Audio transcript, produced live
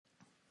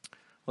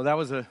Well, that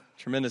was a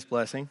tremendous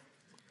blessing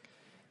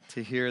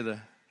to hear the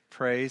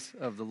praise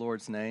of the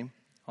Lord's name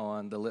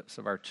on the lips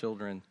of our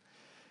children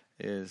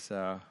is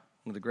one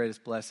of the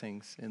greatest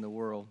blessings in the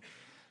world.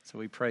 So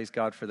we praise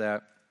God for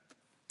that.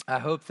 I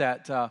hope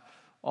that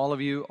all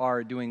of you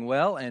are doing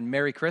well, and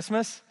Merry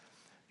Christmas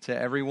to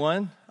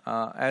everyone.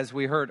 As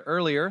we heard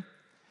earlier,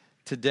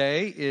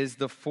 today is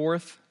the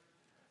fourth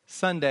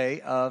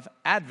Sunday of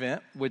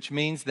Advent, which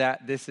means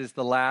that this is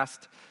the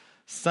last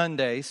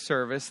Sunday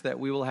service that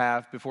we will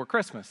have before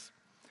Christmas.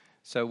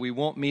 So we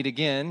won't meet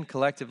again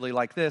collectively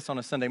like this on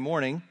a Sunday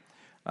morning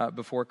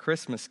before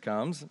Christmas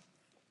comes.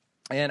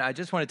 And I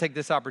just want to take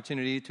this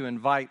opportunity to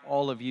invite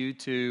all of you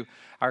to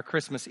our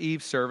Christmas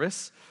Eve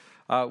service,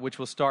 which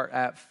will start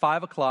at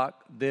 5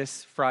 o'clock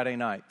this Friday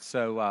night.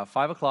 So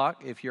 5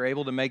 o'clock, if you're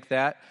able to make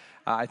that,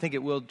 I think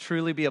it will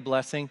truly be a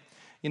blessing.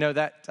 You know,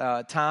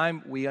 that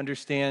time, we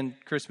understand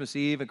Christmas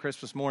Eve and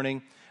Christmas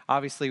morning.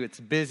 Obviously, it's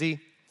busy.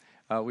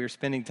 We are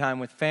spending time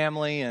with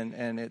family,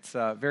 and it's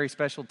a very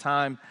special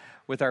time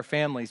with our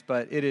families.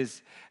 But it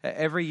is,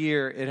 every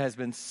year, it has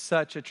been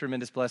such a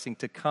tremendous blessing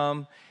to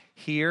come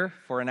here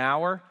for an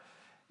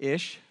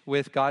hour-ish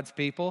with God's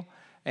people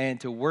and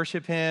to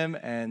worship Him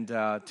and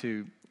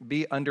to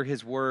be under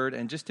His Word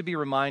and just to be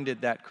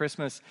reminded that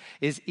Christmas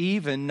is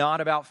even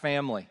not about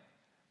family.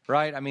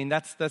 Right? I mean,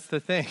 that's the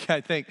thing. I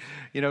think,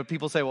 you know,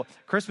 people say, well,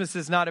 Christmas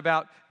is not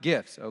about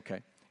gifts. Okay.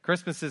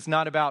 Christmas is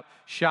not about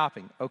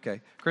shopping.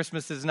 Okay.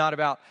 Christmas is not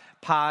about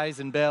pies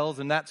and bells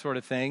and that sort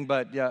of thing.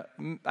 But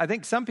I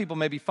think some people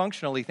maybe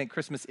functionally think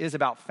Christmas is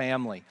about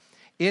family.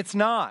 It's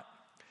not.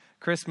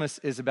 Christmas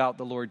is about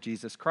the Lord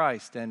Jesus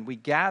Christ. And we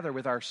gather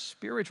with our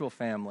spiritual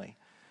family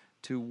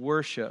to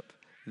worship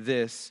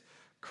this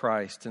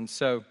Christ. And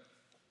so,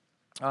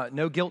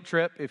 no guilt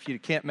trip if you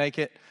can't make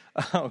it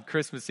on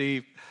Christmas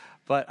Eve.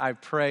 But I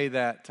pray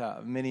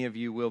that many of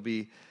you will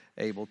be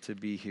able to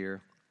be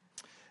here.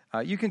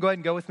 You can go ahead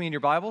and go with me in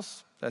your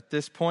Bibles at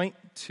this point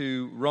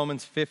to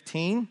Romans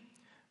 15,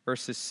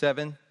 verses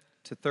 7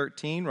 to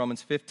 13.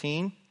 Romans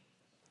 15,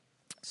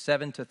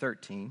 7 to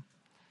 13.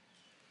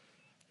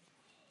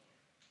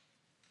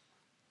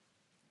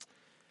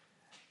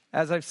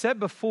 As I've said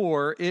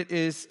before, it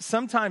is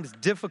sometimes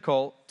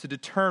difficult to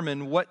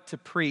determine what to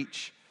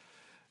preach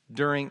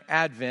during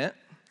Advent.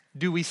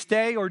 Do we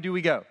stay or do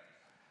we go?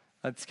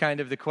 That's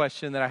kind of the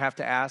question that I have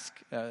to ask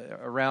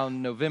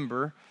around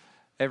November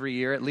every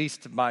year, at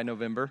least by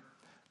November.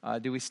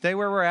 Do we stay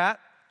where we're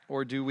at,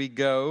 or do we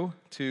go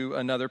to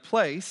another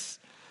place?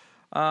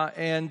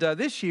 And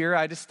this year,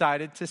 I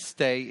decided to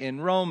stay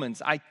in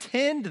Romans. I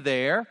tend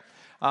there,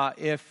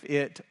 if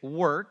it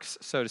works,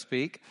 so to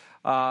speak.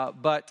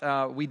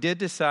 But we did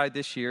decide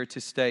this year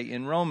to stay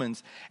in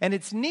Romans. And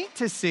it's neat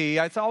to see,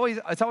 it's always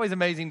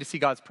amazing to see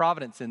God's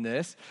providence in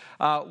this,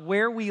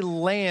 where we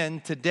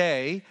land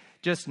today,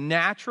 just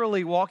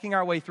naturally walking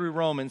our way through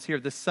Romans here,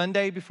 the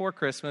Sunday before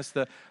Christmas,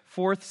 the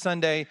fourth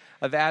Sunday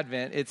of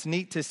Advent. It's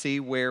neat to see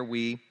where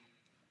we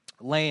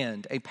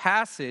land. A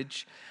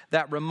passage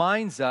that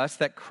reminds us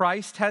that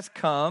Christ has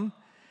come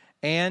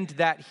and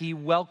that He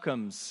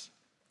welcomes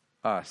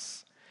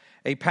us.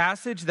 A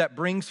passage that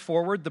brings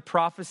forward the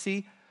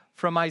prophecy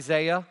from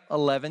Isaiah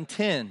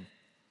 11:10.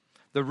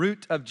 The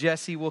root of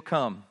Jesse will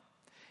come,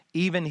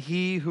 even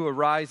he who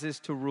arises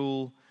to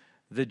rule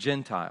the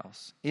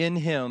Gentiles. In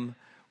him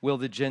will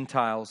the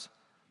Gentiles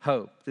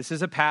hope. This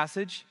is a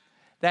passage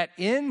that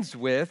ends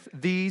with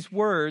these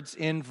words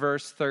in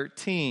verse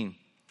 13.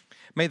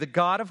 May the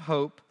God of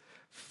hope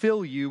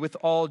fill you with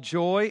all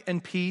joy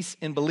and peace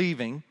in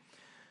believing,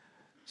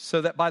 so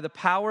that by the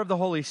power of the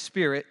Holy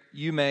Spirit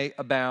you may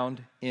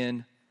abound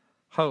in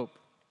hope.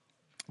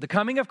 The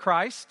coming of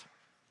Christ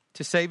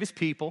to save His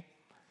people,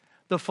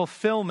 the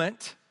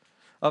fulfillment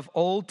of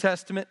Old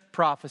Testament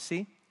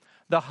prophecy,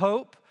 the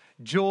hope,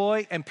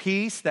 joy, and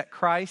peace that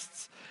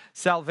Christ's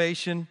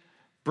salvation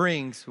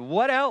brings.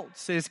 What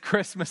else is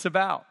Christmas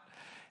about?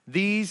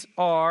 These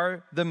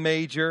are the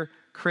major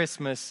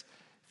Christmas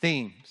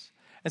themes.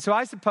 And so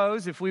I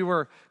suppose if we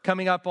were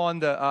coming up on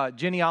the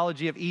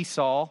genealogy of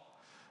Esau,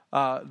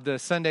 the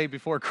Sunday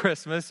before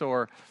Christmas,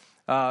 or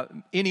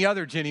any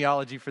other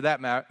genealogy for that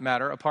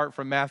matter, apart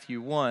from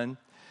Matthew 1,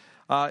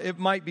 it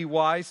might be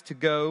wise to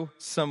go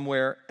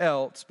somewhere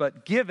else.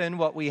 But given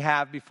what we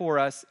have before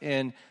us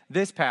in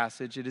this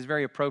passage, it is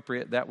very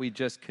appropriate that we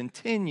just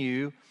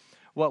continue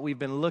what we've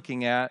been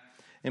looking at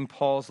in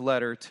Paul's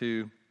letter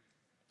to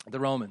the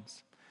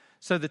Romans.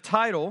 So the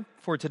title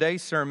for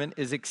today's sermon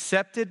is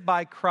Accepted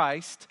by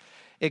Christ,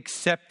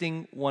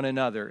 Accepting One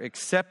Another.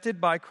 Accepted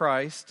by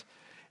Christ,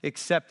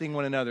 Accepting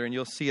One Another. And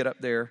you'll see it up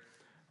there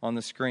on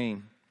the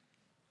screen.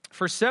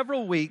 For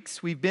several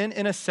weeks, we've been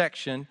in a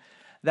section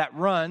that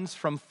runs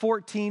from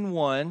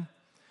 14:1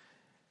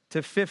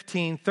 to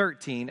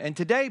 15:13. And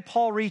today,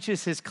 Paul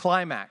reaches his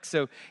climax.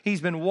 So he's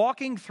been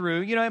walking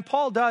through, and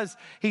Paul does,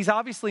 he's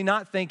obviously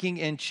not thinking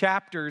in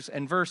chapters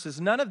and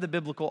verses. None of the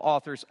biblical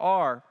authors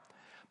are.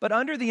 But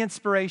under the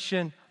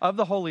inspiration of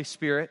the Holy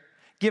Spirit,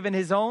 given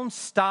his own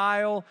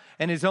style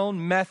and his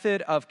own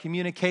method of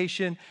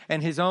communication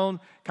and his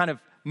own kind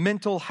of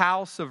mental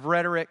house of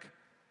rhetoric,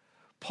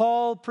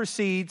 Paul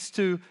proceeds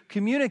to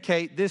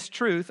communicate this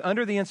truth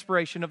under the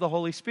inspiration of the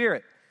Holy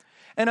Spirit.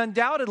 And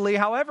undoubtedly,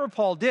 however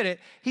Paul did it,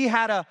 he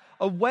had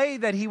a way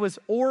that he was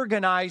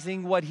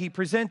organizing what he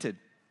presented.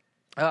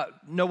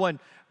 No one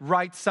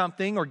writes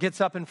something or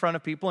gets up in front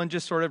of people and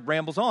just sort of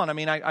rambles on. I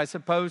mean, I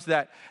suppose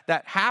that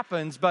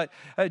happens, but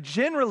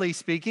generally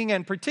speaking,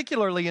 and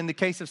particularly in the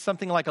case of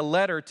something like a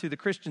letter to the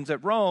Christians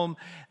at Rome,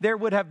 there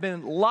would have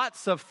been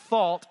lots of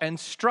thought and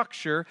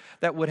structure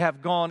that would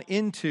have gone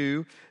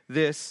into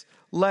this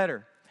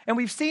letter. And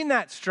we've seen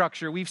that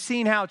structure. We've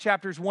seen how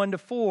chapters 1 to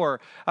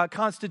 4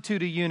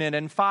 constitute a unit,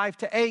 and 5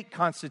 to 8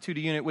 constitute a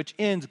unit, which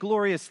ends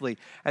gloriously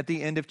at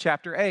the end of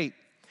chapter 8.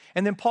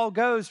 And then Paul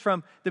goes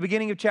from the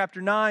beginning of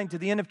chapter 9 to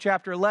the end of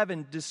chapter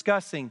 11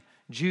 discussing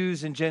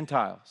Jews and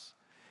Gentiles.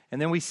 And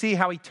then we see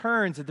how he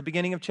turns at the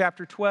beginning of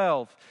chapter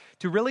 12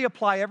 to really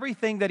apply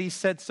everything that he's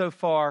said so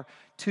far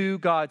to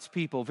God's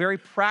people. Very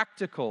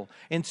practical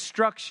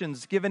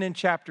instructions given in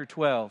chapter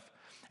 12.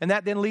 And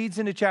that then leads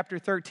into chapter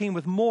 13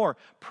 with more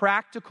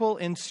practical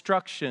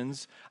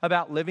instructions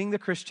about living the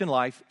Christian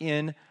life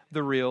in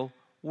the real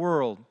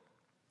world.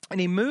 And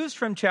he moves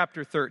from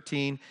chapter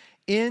 13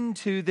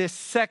 into this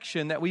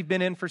section that we've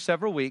been in for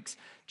several weeks,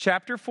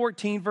 chapter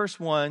 14, verse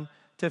 1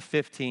 to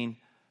 15,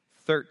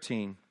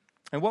 13.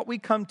 And what we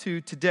come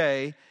to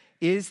today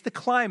is the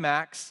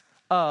climax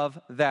of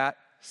that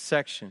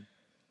section.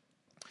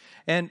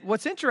 And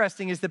what's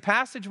interesting is the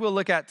passage we'll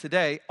look at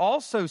today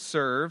also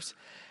serves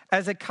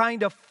as a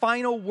kind of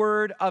final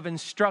word of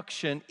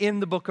instruction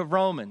in the book of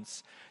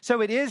Romans.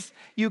 So it is,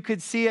 you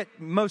could see it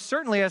most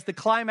certainly as the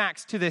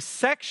climax to this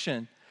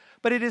section,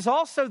 but it is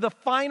also the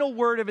final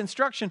word of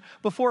instruction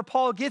before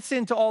Paul gets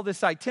into all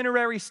this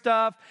itinerary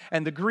stuff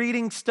and the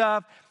greeting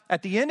stuff.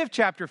 At the end of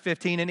chapter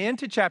 15 and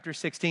into chapter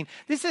 16,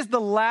 this is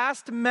the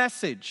last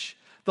message,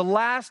 the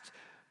last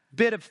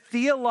bit of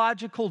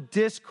theological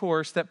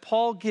discourse that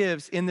Paul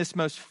gives in this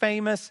most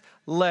famous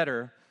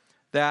letter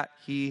that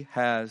he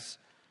has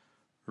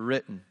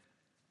written.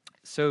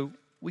 So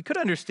we could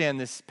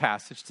understand this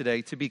passage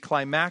today to be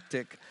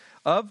climactic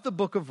of the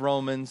book of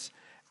Romans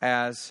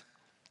as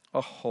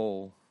a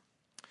whole.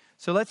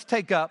 So let's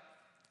take up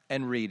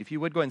and read. If you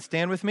would go ahead and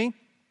stand with me.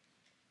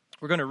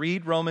 We're going to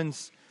read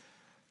Romans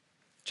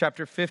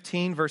chapter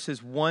 15,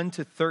 verses 1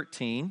 to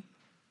 13.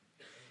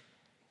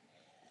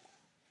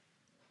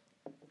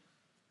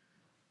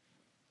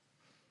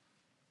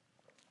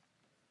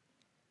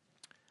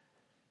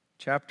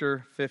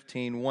 Chapter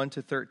 15, 1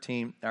 to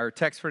 13. Our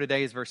text for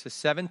today is verses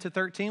 7 to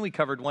 13. We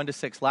covered 1 to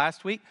 6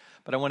 last week,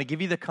 but I want to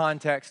give you the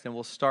context, and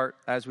we'll start,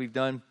 as we've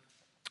done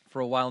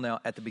for a while now,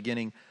 at the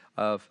beginning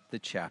of the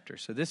chapter.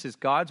 So this is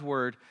God's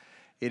word.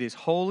 It is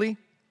holy,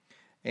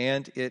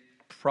 and it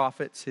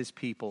profits his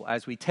people.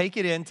 As we take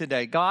it in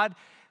today, God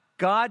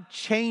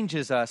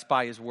changes us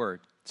by his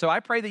word. So I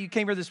pray that you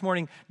came here this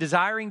morning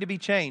desiring to be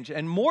changed,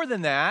 and more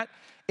than that,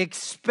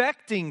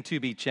 expecting to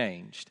be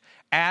changed.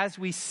 As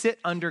we sit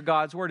under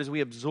God's word, as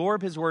we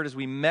absorb his word, as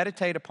we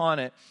meditate upon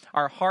it,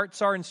 our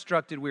hearts are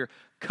instructed, we're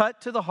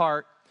cut to the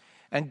heart,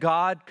 and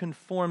God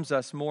conforms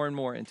us more and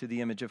more into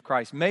the image of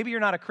Christ. Maybe you're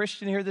not a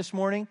Christian here this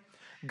morning.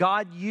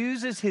 God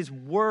uses his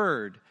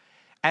word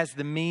as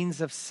the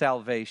means of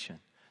salvation.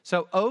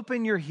 So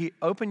open your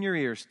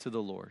ears to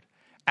the Lord.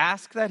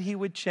 Ask that he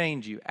would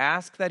change you.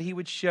 Ask that he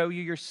would show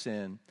you your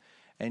sin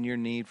and your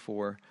need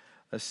for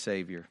a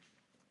Savior.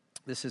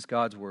 This is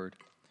God's word.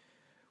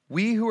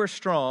 We who are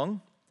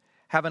strong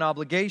have an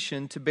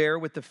obligation to bear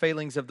with the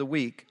failings of the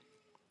weak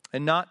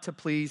and not to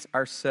please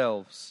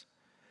ourselves.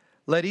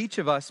 Let each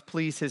of us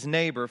please his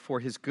neighbor for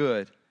his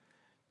good,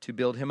 to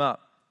build him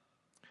up.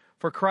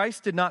 For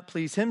Christ did not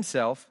please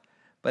himself,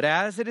 but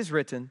as it is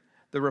written,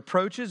 the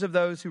reproaches of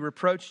those who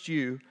reproached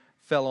you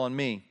fell on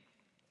me.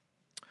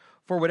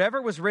 For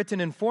whatever was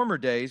written in former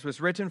days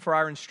was written for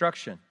our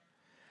instruction,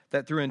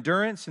 that through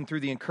endurance and through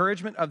the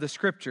encouragement of the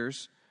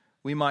Scriptures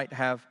we might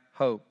have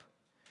hope.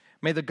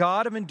 May the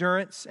God of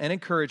endurance and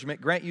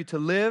encouragement grant you to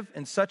live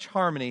in such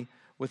harmony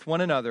with one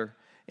another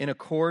in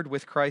accord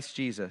with Christ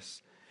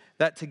Jesus,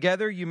 that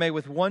together you may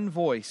with one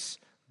voice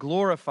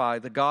glorify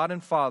the God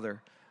and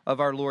Father of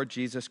our Lord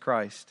Jesus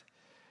Christ.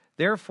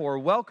 Therefore,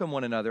 welcome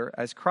one another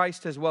as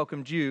Christ has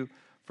welcomed you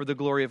for the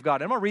glory of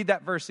God. I'm going to read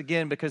that verse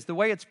again because the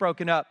way it's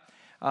broken up,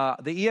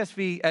 the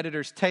ESV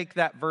editors take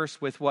that verse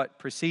with what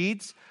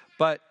precedes,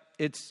 but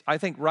it's, I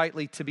think,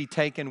 rightly to be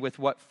taken with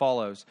what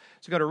follows.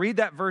 So I'm going to read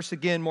that verse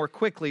again more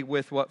quickly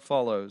with what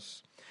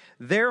follows.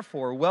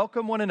 Therefore,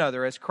 welcome one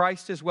another as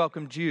Christ has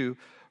welcomed you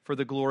for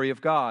the glory of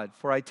God.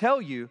 For I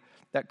tell you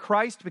that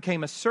Christ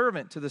became a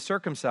servant to the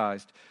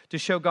circumcised to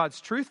show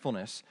God's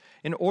truthfulness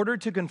in order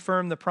to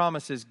confirm the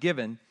promises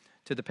given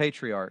to the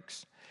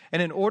patriarchs,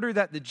 and in order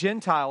that the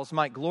Gentiles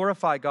might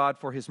glorify God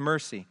for his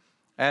mercy,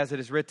 as it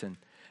is written,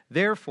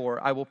 therefore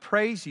I will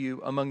praise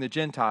you among the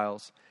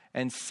Gentiles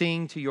and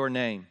sing to your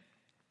name.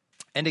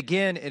 And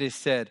again it is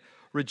said,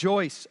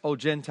 rejoice, O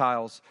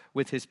Gentiles,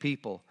 with his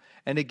people.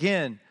 And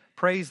again,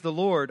 praise the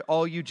Lord,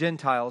 all you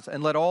Gentiles,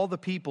 and let all the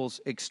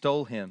peoples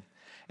extol him.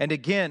 And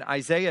again,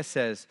 Isaiah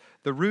says,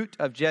 the root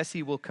of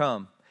Jesse will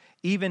come,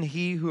 even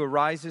he who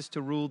arises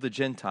to rule the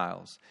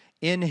Gentiles.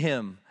 In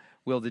him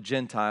will the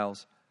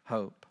Gentiles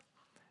hope.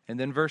 And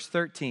then verse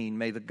 13,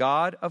 may the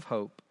God of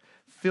hope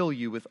fill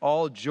you with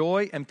all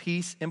joy and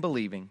peace in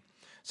believing,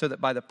 so that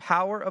by the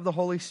power of the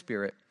Holy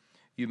Spirit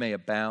you may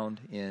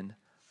abound in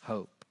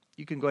hope.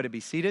 You can go ahead and be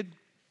seated.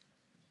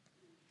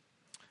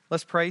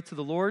 Let's pray to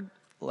the Lord.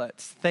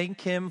 Let's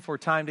thank him for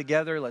time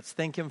together. Let's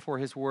thank him for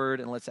his word,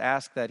 and let's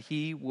ask that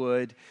he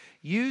would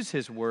use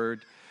his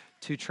word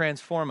to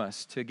transform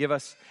us, to give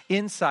us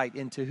insight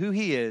into who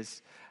he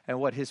is and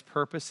what his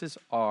purposes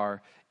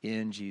are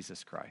in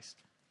Jesus Christ.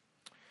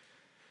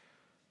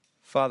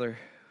 Father,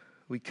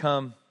 we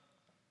come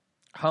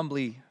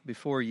humbly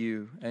before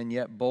you and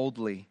yet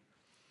boldly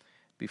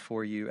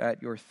before you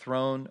at your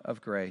throne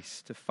of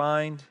grace to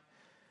find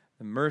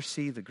the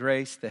mercy, the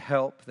grace, the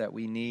help that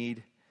we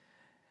need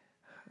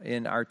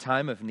in our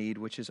time of need,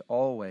 which is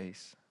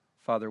always,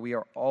 Father, we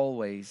are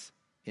always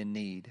in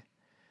need.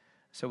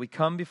 So we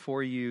come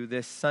before you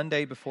this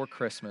Sunday before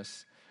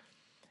Christmas,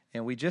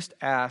 and we just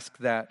ask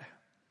that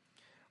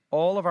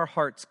all of our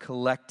hearts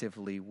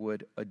collectively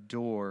would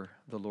adore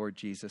the Lord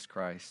Jesus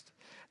Christ,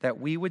 that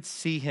we would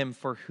see him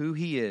for who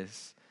he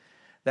is,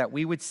 that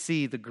we would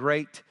see the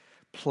great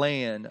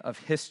plan of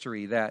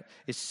history that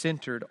is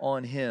centered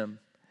on him.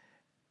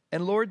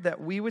 And Lord,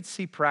 that we would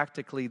see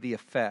practically the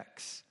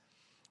effects,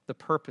 the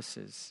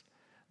purposes,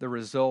 the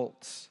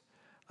results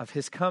of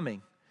his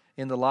coming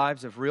in the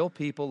lives of real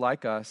people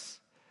like us,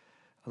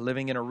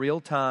 living in a real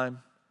time,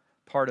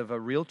 part of a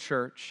real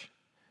church,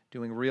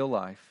 doing real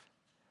life.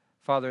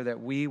 Father,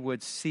 that we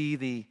would see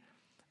the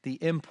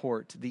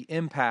import, the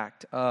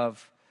impact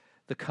of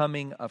the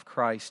coming of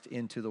Christ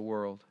into the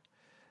world.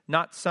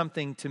 Not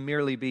something to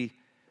merely be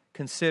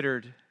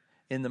considered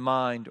in the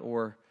mind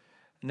or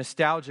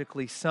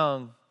nostalgically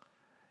sung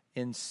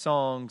in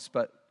songs,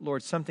 but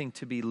Lord, something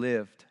to be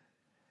lived.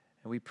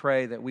 And we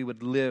pray that we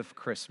would live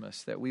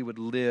Christmas, that we would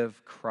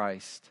live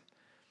Christ.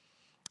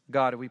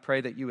 God, we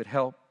pray that you would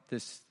help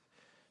this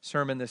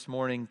sermon this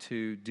morning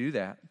to do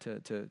that,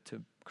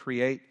 to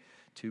create,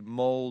 to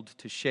mold,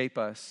 to shape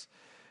us,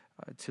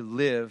 to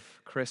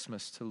live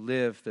Christmas, to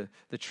live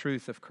the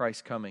truth of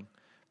Christ's coming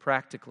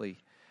practically.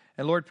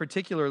 And Lord,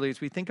 particularly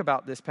as we think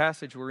about this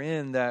passage we're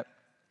in, that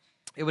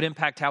it would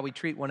impact how we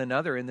treat one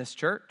another in this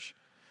church.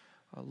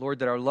 Lord,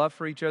 that our love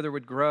for each other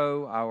would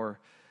grow, our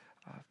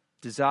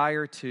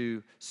desire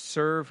to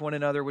serve one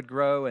another would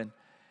grow, and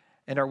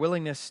our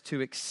willingness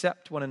to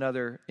accept one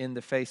another in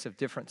the face of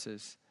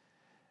differences,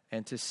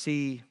 and to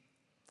see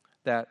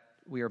that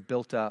we are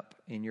built up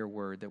in your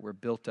word, that we're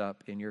built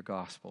up in your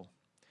gospel.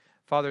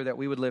 Father, that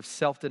we would live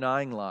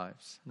self-denying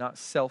lives, not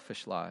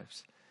selfish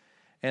lives,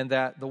 and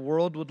that the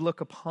world would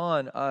look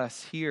upon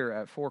us here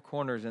at Four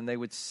Corners and they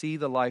would see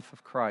the life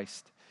of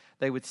Christ.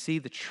 They would see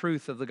the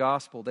truth of the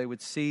gospel. They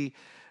would see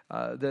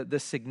the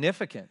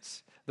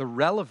significance, the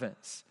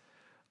relevance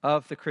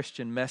of the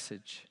Christian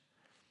message.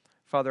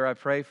 Father, I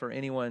pray for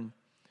anyone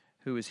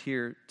who is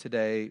here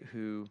today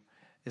who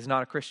is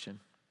not a Christian.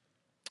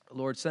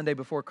 Lord, Sunday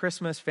before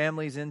Christmas,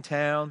 families in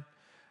town,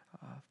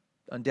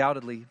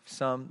 undoubtedly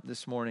some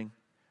this morning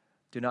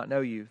do not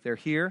know you. They're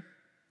here,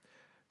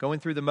 going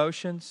through the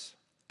motions,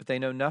 but they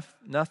know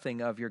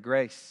nothing of your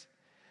grace.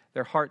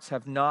 Their hearts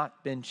have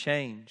not been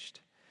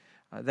changed.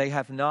 They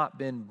have not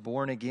been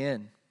born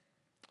again.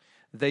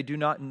 They do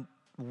not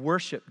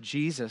worship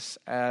Jesus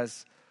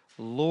as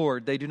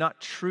Lord. They do not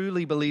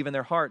truly believe in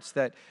their hearts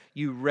that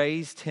you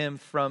raised him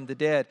from the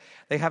dead.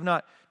 They have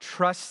not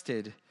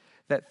trusted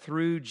that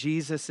through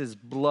Jesus'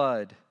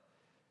 blood,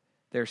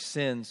 their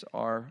sins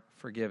are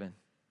forgiven.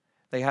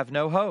 They have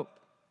no hope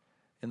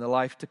in the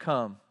life to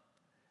come,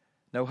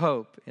 no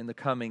hope in the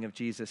coming of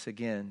Jesus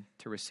again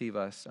to receive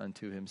us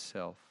unto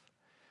himself.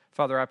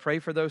 Father, I pray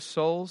for those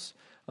souls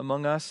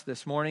among us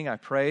this morning. I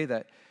pray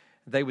that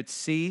they would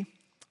see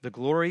the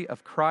glory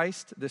of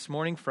Christ this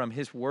morning from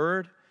his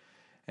word,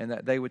 and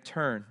that they would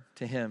turn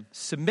to him,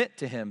 submit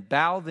to him,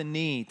 bow the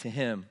knee to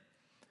him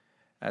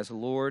as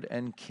Lord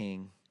and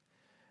King,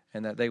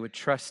 and that they would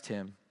trust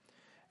him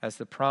as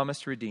the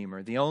promised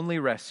Redeemer, the only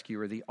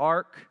rescuer, the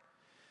ark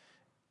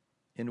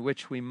in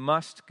which we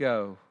must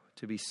go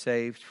to be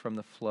saved from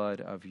the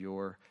flood of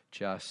your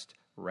just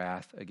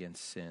wrath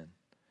against sin.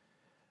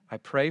 I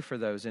pray for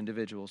those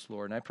individuals,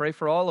 Lord, and I pray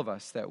for all of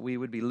us that we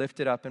would be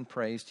lifted up in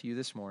praise to you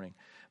this morning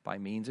by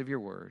means of your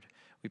word.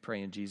 We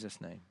pray in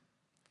Jesus' name.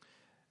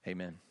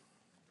 Amen.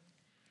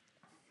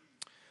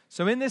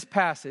 So in this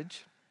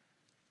passage,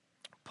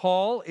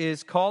 Paul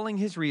is calling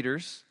his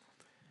readers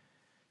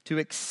to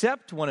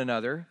accept one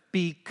another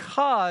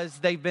because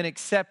they've been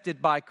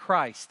accepted by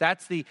Christ.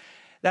 That's the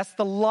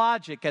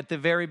logic at the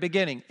very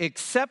beginning.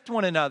 Accept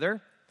one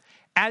another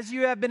as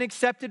you have been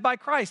accepted by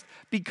Christ,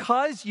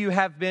 because you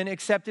have been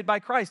accepted by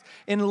Christ,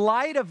 in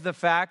light of the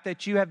fact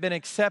that you have been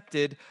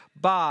accepted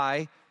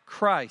by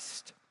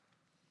Christ.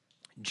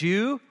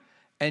 Jew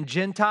and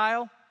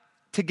Gentile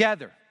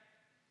together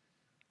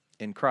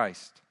in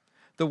Christ.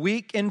 The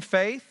weak in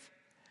faith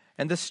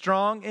and the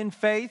strong in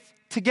faith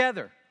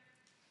together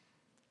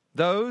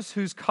those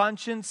whose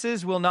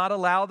consciences will not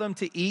allow them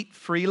to eat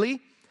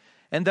freely,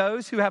 and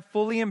those who have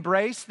fully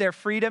embraced their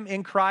freedom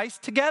in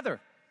Christ together.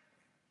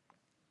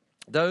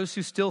 Those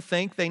who still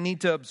think they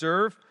need to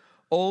observe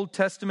Old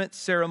Testament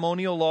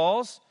ceremonial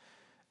laws,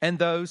 and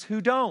those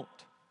who don't,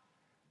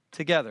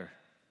 together.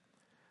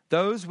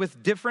 Those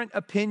with different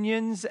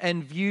opinions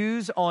and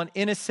views on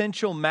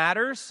inessential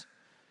matters,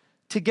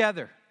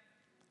 together.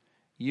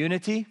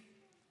 Unity,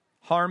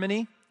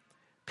 harmony,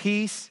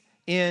 peace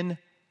in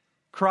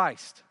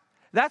Christ.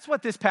 That's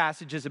what this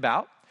passage is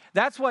about.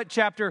 That's what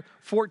chapter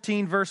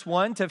 14, verse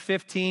 1 to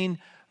 15,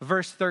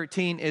 verse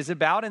 13 is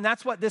about. And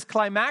that's what this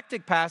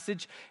climactic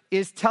passage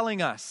is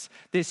telling us.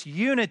 This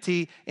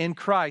unity in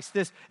Christ,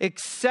 this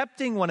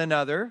accepting one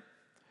another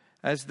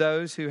as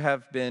those who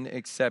have been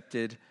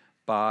accepted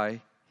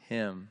by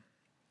Him.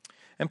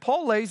 And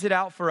Paul lays it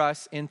out for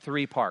us in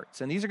 3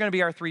 parts. And these are going to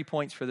be our 3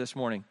 points for this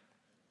morning.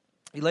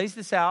 He lays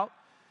this out,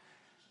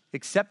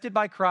 accepted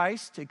by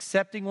Christ,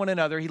 accepting one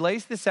another. He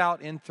lays this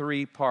out in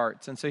 3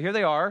 parts. And so here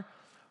they are.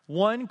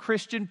 1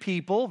 Christian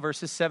people,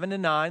 verses 7 to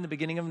 9, the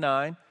beginning of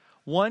 9.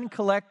 1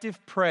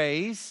 collective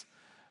praise,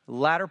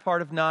 latter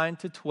part of 9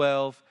 to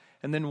 12.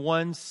 And then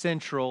 1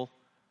 central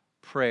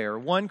prayer.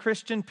 1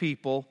 Christian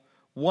people,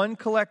 1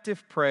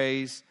 collective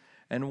praise,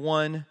 and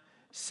 1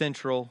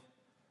 central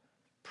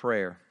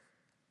prayer.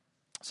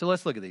 So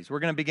let's look at these. We're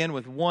going to begin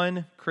with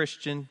 1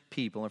 Christian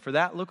people. And for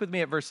that, look with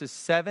me at verses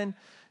 7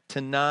 to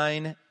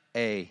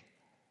 9a.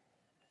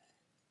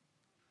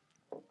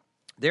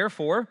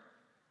 Therefore,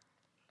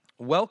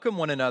 welcome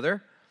one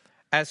another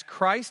as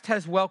Christ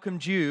has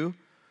welcomed you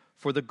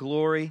for the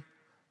glory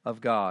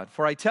of God.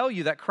 For I tell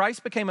you that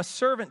Christ became a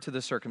servant to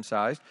the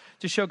circumcised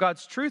to show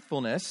God's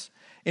truthfulness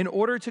in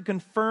order to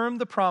confirm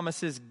the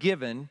promises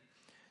given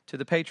to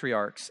the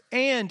patriarchs,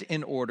 and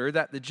in order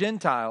that the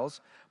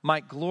Gentiles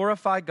might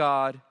glorify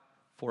God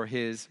for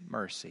His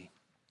mercy.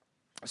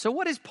 So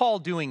what is Paul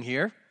doing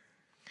here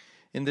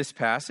in this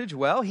passage?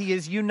 Well, he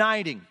is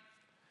uniting.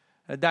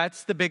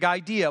 That's the big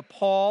idea.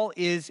 Paul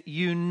is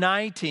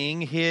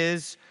uniting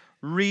his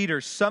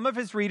readers. Some of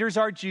his readers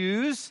are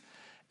Jews,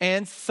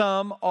 and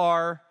some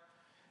are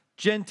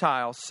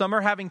Gentiles. Some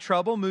are having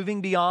trouble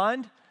moving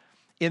beyond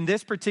in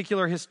this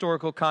particular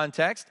historical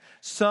context.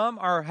 Some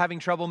are having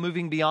trouble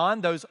moving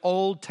beyond those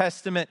Old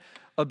Testament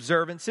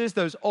observances,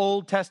 those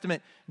Old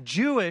Testament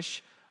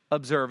Jewish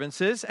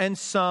observances, and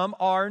some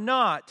are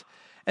not.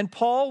 And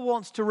Paul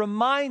wants to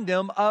remind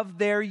them of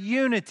their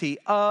unity,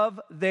 of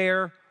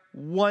their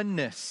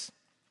oneness.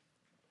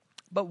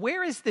 But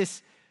where is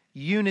this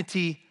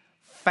unity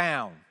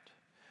found?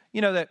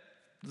 You know that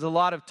there's a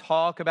lot of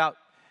talk about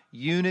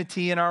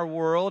unity in our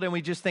world, and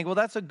we just think, well,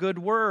 that's a good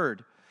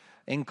word.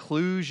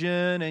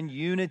 Inclusion and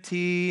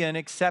unity and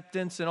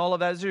acceptance and all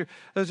of that.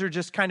 Those are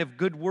just kind of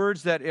good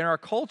words that in our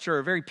culture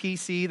are very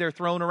PC. They're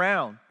thrown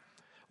around.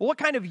 Well, what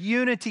kind of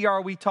unity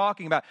are we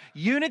talking about?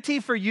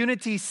 Unity for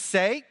unity's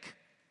sake?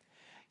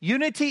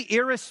 Unity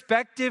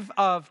irrespective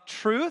of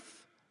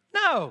truth?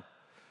 No.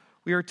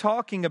 We are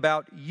talking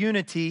about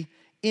unity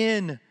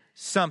in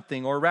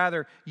something, or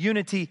rather,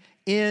 unity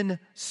in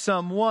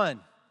someone.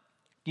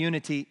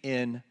 Unity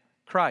in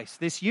Christ.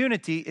 This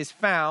unity is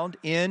found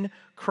in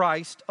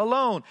Christ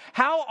alone.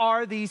 How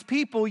are these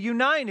people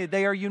united?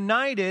 They are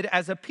united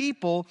as a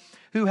people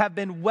who have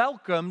been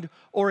welcomed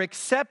or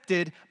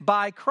accepted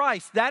by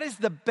Christ. That is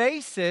the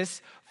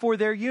basis for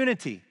their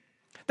unity.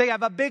 They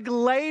have a big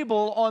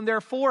label on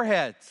their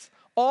foreheads.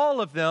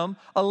 All of them,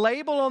 a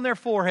label on their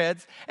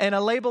foreheads and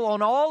a label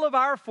on all of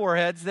our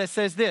foreheads that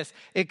says this: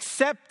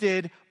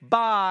 accepted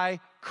by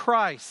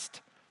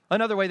Christ.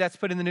 Another way that's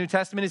put in the New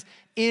Testament is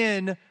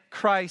in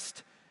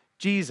Christ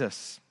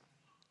Jesus.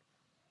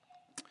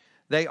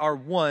 They are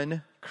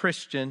 1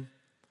 Christian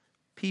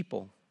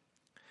people.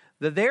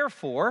 The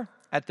therefore,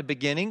 at the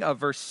beginning of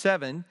verse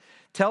 7,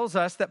 tells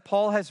us that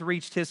Paul has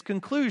reached his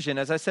conclusion,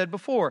 as I said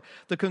before,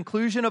 the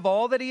conclusion of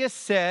all that he has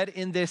said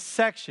in this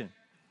section.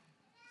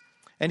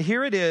 And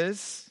here it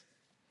is: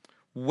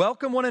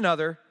 welcome one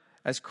another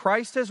as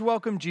Christ has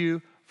welcomed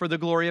you for the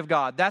glory of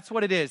God. That's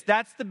what it is.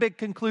 That's the big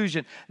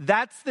conclusion.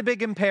 That's the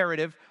big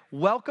imperative.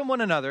 Welcome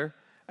one another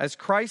as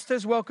Christ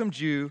has welcomed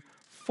you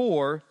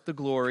for the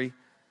glory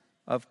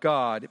of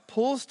God. It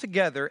pulls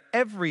together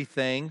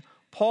everything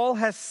Paul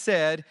has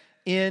said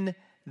in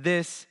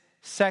this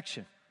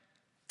section.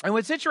 And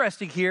what's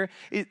interesting here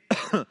is,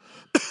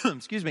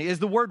 is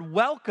the word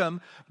welcome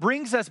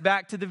brings us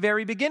back to the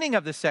very beginning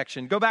of this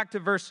section. Go back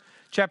to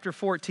chapter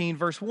 14,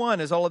 verse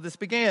 1, as all of this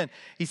began.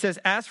 He says,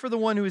 as for the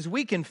one who is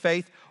weak in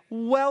faith,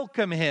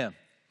 welcome him.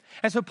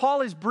 And so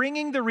Paul is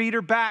bringing the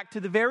reader back to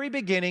the very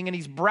beginning, and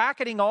he's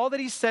bracketing all that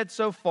he's said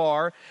so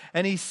far,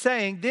 and he's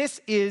saying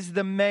this is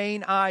the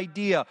main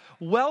idea.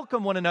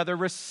 Welcome one another,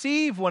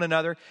 receive one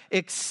another,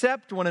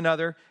 accept one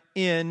another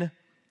in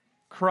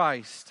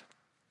Christ.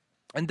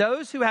 And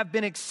those who have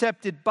been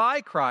accepted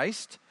by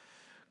Christ,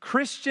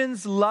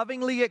 Christians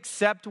lovingly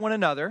accept one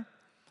another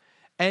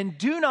And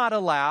do not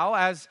allow,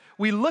 as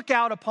we look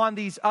out upon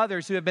these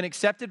others who have been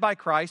accepted by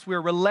Christ,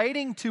 we're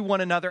relating to one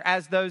another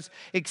as those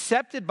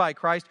accepted by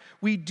Christ.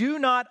 We do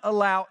not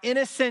allow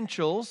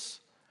inessentials,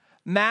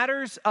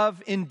 matters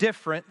of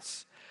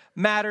indifference,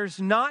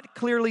 matters not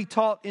clearly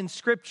taught in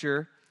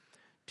Scripture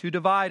to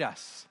divide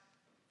us.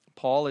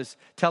 Paul is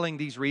telling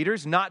these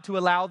readers not to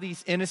allow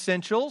these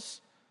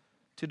inessentials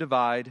to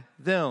divide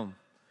them.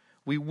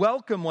 We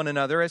welcome one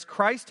another as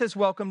Christ has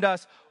welcomed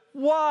us.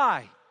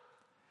 Why?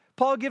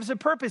 Paul gives a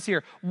purpose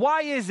here.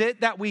 Why is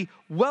it that we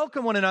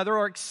welcome one another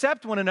or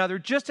accept one another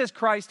just as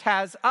Christ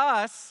has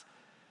us?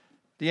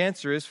 The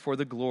answer is for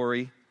the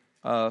glory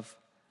of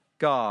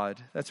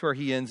God. That's where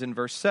he ends in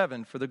verse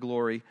 7, for the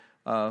glory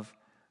of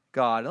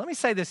God. Let me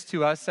say this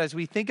to us as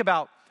we think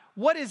about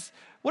what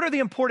are the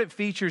important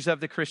features of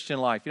the Christian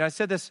life. I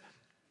said this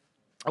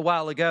a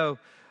while ago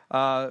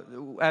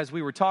as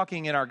we were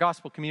talking in our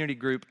gospel community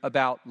group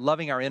about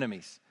loving our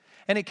enemies.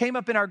 And it came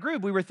up in our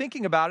group. We were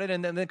thinking about it,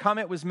 and then the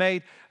comment was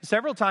made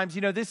several times,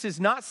 this is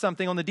not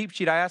something on the deep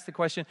sheet. I asked the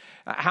question,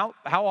 how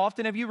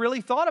often have you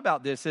really thought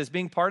about this as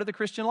being part of the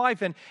Christian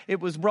life? And it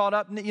was brought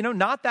up,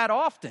 not that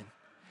often.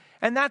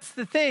 And that's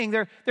the thing.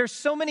 There's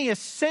so many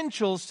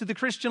essentials to the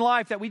Christian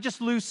life that we just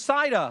lose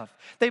sight of.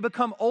 They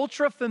become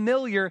ultra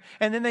familiar,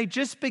 and then they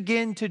just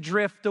begin to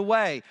drift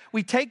away.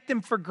 We take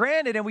them for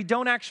granted, and we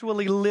don't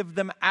actually live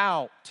them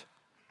out.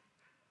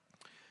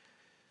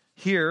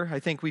 Here, I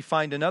think we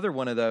find another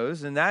one of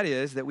those, and that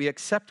is that we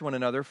accept one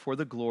another for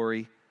the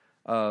glory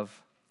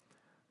of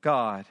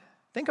God.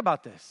 Think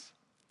about this.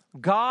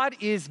 God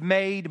is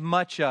made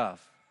much of.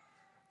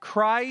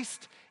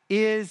 Christ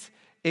is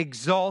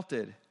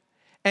exalted.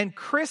 And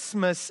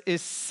Christmas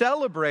is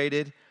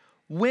celebrated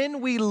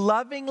when we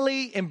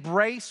lovingly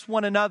embrace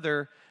one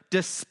another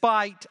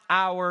despite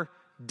our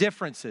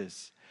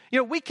differences.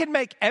 We can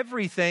make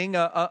everything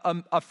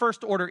a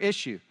first-order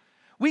issue.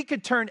 We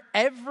could turn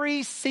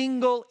every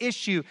single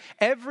issue,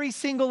 every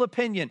single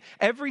opinion,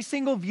 every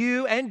single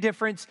view and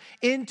difference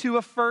into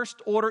a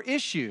first-order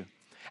issue.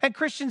 And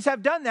Christians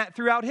have done that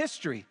throughout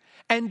history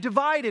and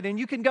divided. And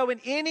you can go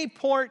in any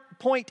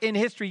point in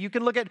history. You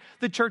can look at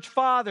the church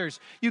fathers.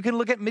 You can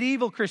look at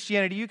medieval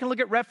Christianity. You can look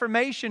at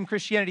Reformation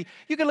Christianity.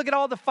 You can look at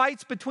all the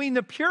fights between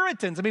the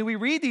Puritans. We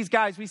read these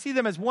guys. We see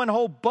them as one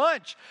whole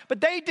bunch.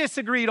 But they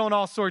disagreed on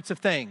all sorts of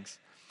things.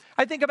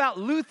 I think about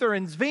Luther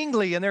and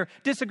Zwingli and their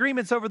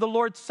disagreements over the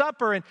Lord's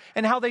Supper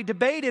and how they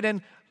debated.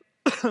 And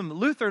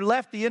Luther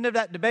left the end of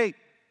that debate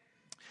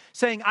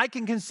saying, I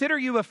can consider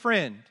you a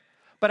friend,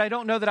 but I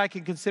don't know that I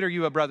can consider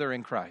you a brother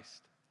in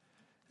Christ.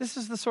 This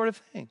is the sort of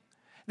thing.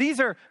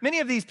 Many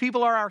of these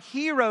people are our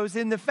heroes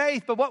in the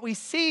faith, but what we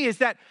see is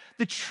that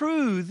the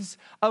truths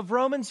of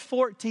Romans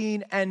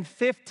 14 and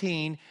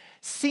 15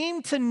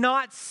 seem to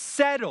not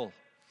settle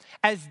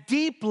as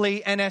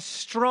deeply and as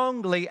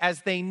strongly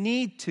as they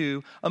need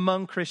to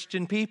among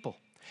Christian people.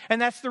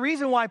 And that's the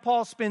reason why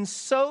Paul spends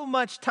so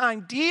much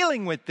time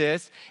dealing with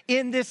this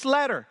in this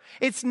letter.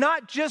 It's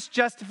not just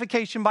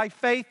justification by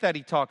faith that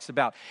he talks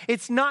about.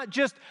 It's not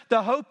just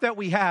the hope that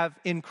we have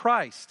in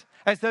Christ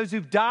as those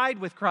who've died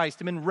with Christ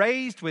and been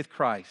raised with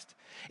Christ.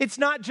 It's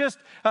not just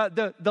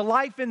the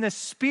life in the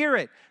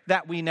Spirit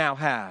that we now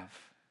have.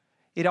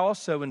 It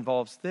also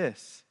involves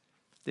this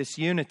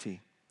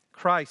unity.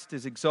 Christ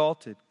is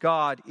exalted.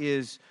 God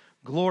is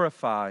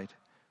glorified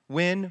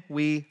when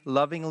we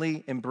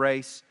lovingly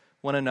embrace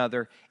one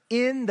another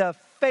in the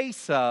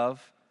face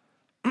of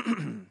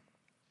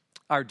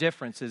our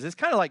differences. It's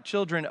kind of like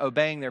children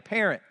obeying their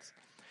parents.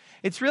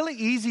 It's really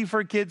easy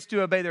for kids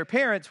to obey their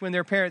parents when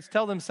their parents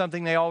tell them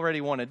something they already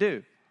want to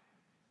do.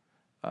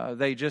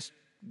 They just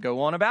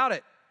go on about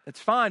it. It's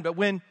fine. But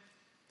when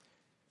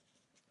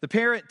the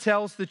parent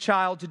tells the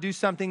child to do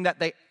something that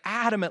they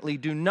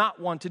adamantly do not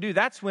want to do,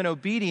 that's when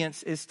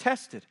obedience is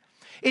tested.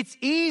 It's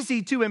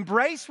easy to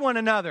embrace one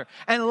another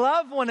and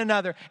love one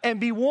another and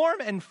be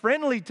warm and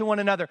friendly to one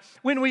another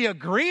when we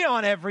agree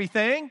on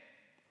everything.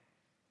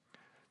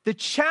 The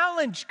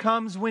challenge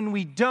comes when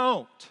we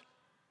don't.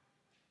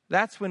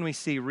 That's when we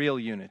see real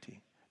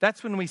unity.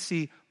 That's when we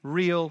see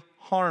real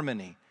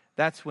harmony.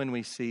 That's when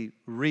we see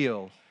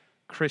real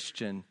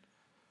Christian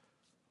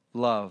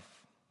love.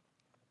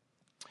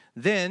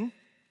 Then,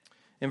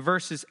 in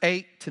verses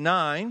 8 to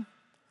 9,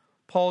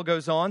 Paul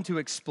goes on to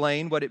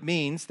explain what it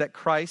means that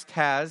Christ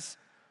has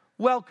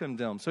welcomed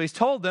them. So he's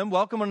told them,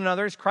 welcome one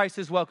another as Christ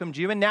has welcomed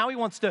you. And now he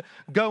wants to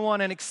go on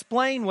and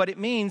explain what it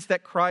means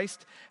that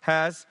Christ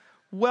has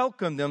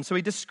welcomed them. So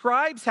he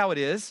describes how it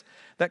is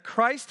that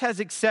Christ has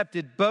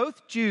accepted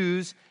both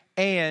Jews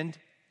and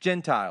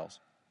Gentiles.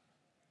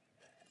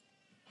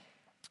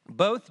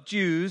 Both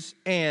Jews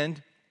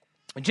and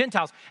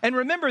Gentiles. And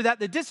remember that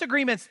the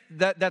disagreements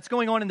that's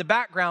going on in the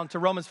background to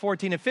Romans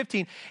 14 and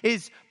 15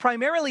 is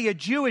primarily a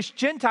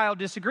Jewish-Gentile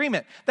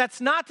disagreement.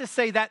 That's not to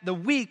say that the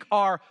weak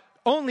are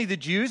only the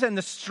Jews and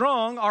the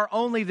strong are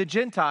only the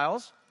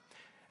Gentiles.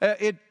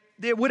 It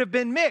would have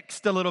been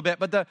mixed a little bit,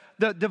 but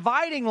the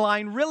dividing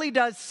line really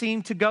does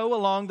seem to go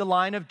along the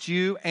line of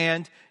Jew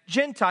and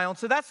Gentile. And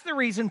so that's the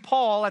reason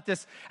Paul, at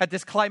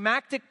this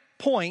climactic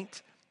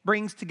point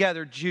brings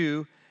together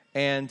Jew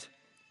and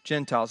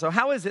Gentile. So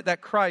how is it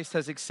that Christ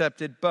has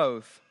accepted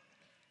both?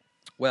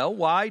 Well,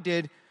 why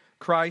did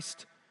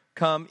Christ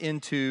come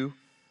into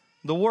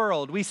the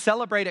world? We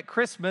celebrate at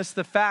Christmas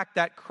the fact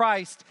that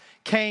Christ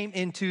came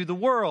into the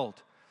world.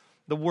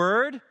 The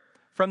Word,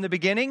 from the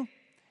beginning,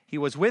 He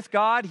was with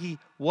God, He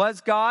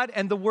was God,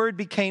 and the Word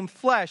became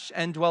flesh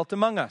and dwelt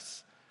among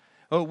us.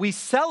 We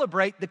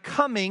celebrate the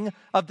coming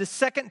of the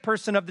second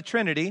person of the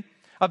Trinity,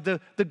 of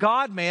the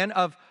God-man,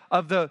 of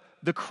the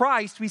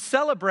Christ. We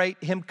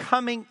celebrate Him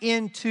coming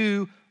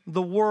into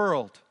the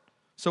world.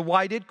 So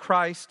why did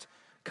Christ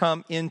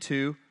come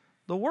into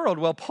the world?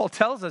 Well, Paul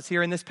tells us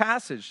here in this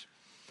passage,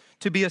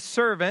 to be a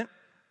servant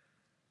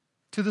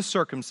to the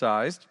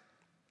circumcised,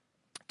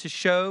 to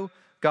show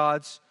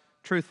God's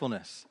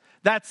truthfulness.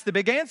 That's the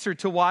big answer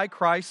to why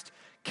Christ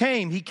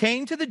came. He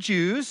came to the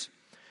Jews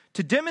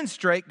to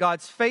demonstrate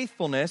God's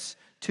faithfulness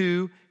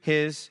to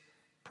His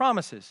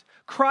promises.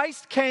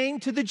 Christ came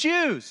to the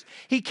Jews.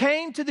 He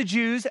came to the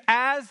Jews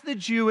as the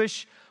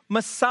Jewish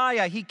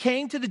Messiah. He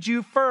came to the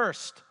Jew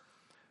first.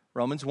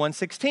 Romans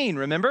 1:16,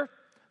 remember?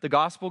 The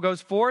gospel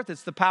goes forth.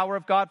 It's the power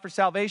of God for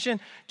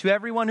salvation to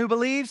everyone who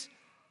believes,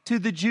 to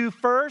the Jew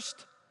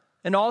first,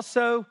 and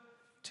also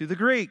to the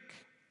Greek.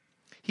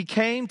 He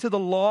came to the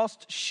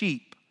lost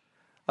sheep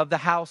of the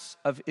house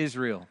of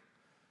Israel.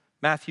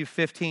 Matthew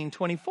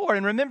 15:24.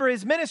 And remember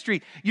His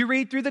ministry. You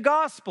read through the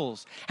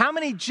Gospels. How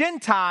many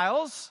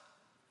Gentiles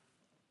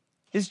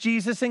is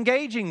Jesus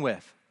engaging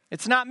with?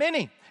 It's not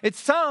many. It's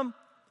some.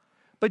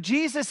 But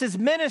Jesus'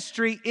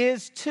 ministry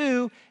is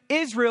to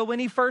Israel when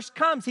He first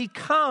comes. He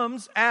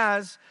comes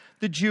as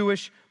the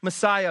Jewish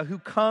Messiah who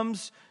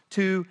comes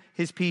to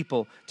His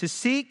people to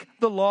seek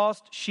the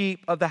lost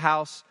sheep of the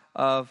house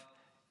of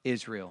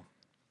Israel.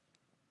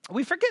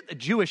 We forget the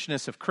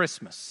Jewishness of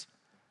Christmas.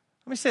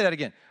 Let me say that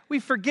again. We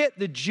forget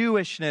the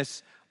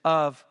Jewishness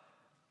of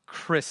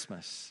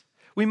Christmas.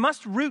 We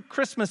must root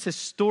Christmas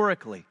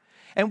historically.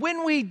 And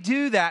when we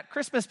do that,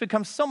 Christmas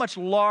becomes so much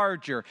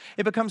larger.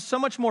 It becomes so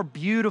much more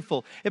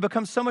beautiful. It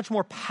becomes so much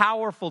more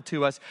powerful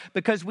to us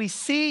because we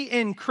see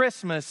in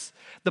Christmas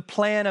the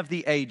plan of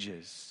the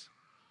ages.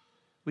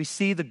 We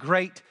see the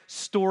great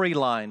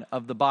storyline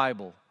of the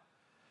Bible.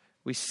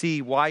 We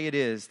see why it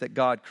is that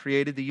God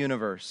created the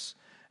universe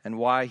and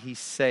why He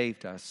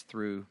saved us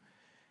through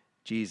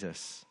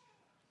Jesus.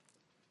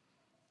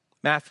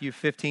 Matthew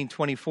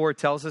 15:24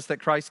 tells us that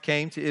Christ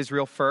came to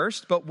Israel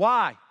first, but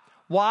why?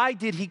 Why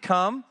did He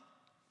come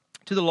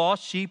to the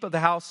lost sheep of the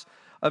house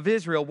of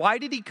Israel? Why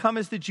did He come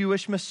as the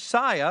Jewish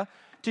Messiah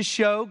to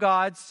show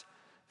God's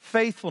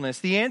faithfulness?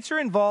 The answer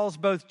involves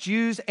both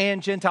Jews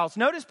and Gentiles.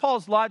 Notice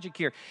Paul's logic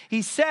here.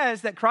 He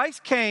says that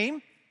Christ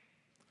came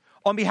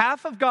on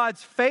behalf of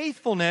God's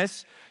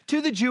faithfulness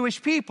to the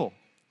Jewish people.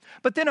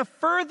 But then a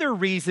further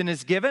reason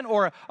is given,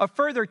 or a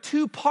further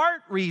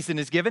two-part reason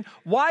is given.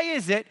 Why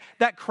is it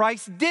that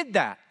Christ did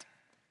that?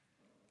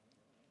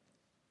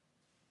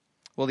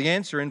 Well, the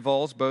answer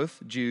involves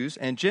both Jews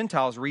and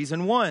Gentiles.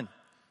 Reason 1.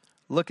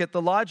 Look at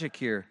the logic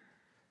here.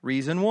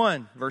 Reason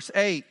 1, verse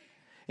 8.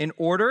 In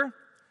order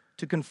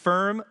to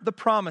confirm the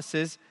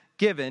promises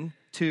given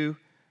to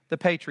the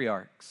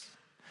patriarchs.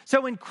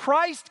 So when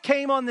Christ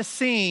came on the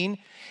scene,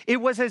 it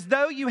was as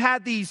though you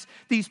had these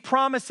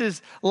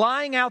promises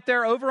lying out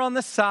there over on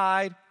the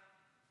side,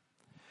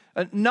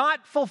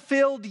 not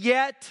fulfilled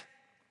yet,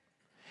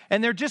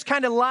 and they're just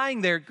kind of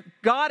lying there.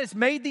 God has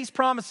made these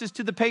promises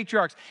to the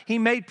patriarchs. He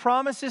made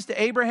promises to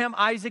Abraham,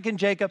 Isaac, and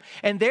Jacob,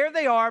 and there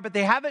they are, but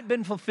they haven't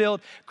been fulfilled.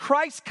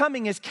 Christ's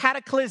coming is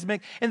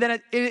cataclysmic, and then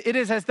it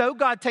is as though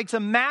God takes a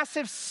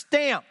massive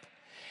stamp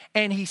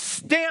and He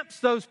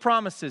stamps those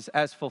promises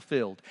as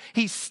fulfilled.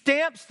 He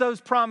stamps those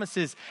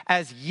promises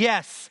as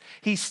yes.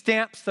 He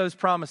stamps those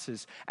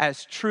promises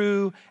as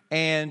true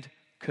and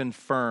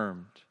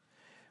confirmed.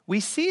 We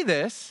see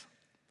this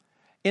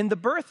in the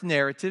birth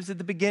narratives at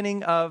the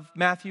beginning of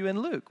Matthew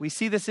and Luke. We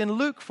see this in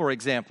Luke, for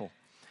example,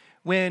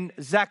 when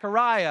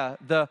Zechariah,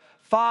 the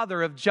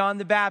father of John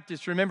the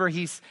Baptist, remember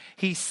he's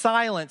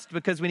silenced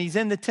because when he's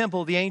in the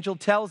temple, the angel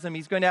tells him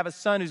he's going to have a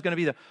son who's going to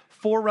be the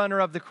forerunner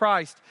of the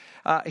Christ.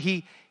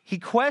 He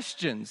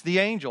questions the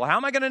angel. How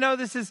do I know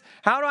this is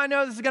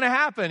going to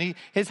happen?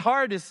 His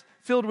heart is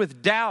filled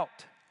with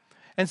doubt.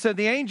 And so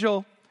the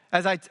angel,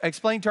 as I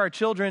explained to our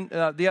children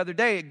the other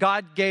day,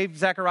 God gave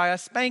Zechariah a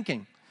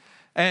spanking.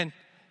 And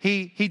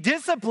he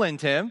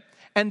disciplined him.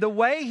 And the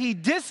way He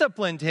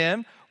disciplined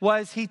him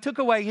was He took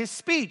away his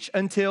speech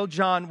until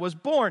John was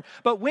born.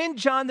 But when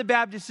John the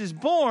Baptist is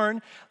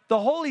born, the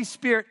Holy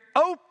Spirit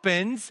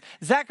opens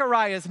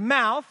Zechariah's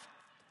mouth,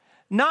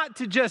 not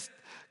to just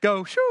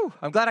go, shoo,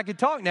 I'm glad I can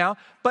talk now.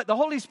 But the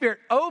Holy Spirit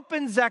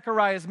opens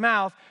Zechariah's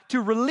mouth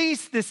to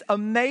release this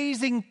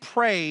amazing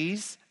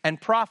praise and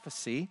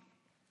prophecy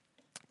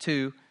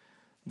to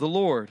the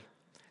Lord.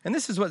 And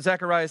this is what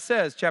Zechariah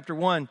says, chapter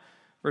 1,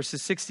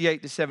 verses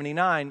 68 to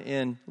 79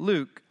 in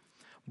Luke.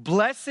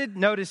 Blessed,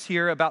 notice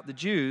here about the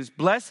Jews,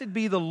 blessed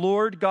be the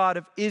Lord God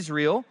of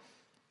Israel,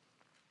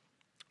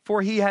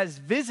 for He has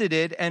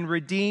visited and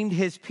redeemed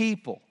His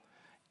people.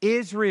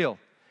 Israel.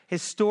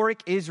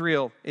 historic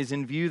Israel is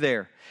in view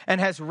there, and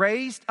has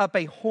raised up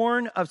a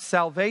horn of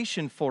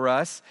salvation for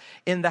us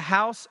in the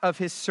house of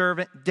his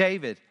servant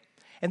David.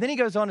 And then he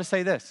goes on to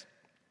say this,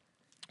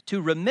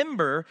 to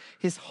remember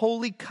his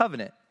holy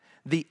covenant,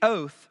 the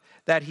oath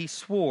that he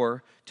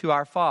swore to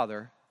our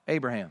father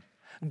Abraham.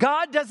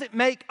 God doesn't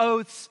make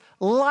oaths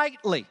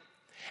lightly,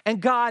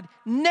 and God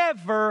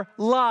never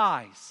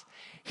lies.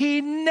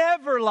 He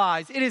never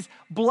lies. It is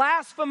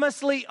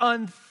blasphemously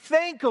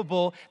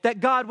unthinkable that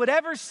God would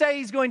ever say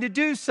he's going to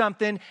do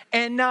something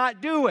and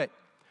not do it.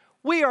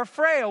 We are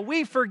frail.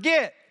 We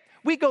forget.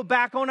 We go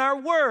back on our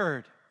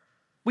word.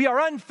 We are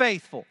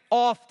unfaithful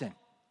often,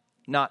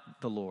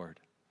 not the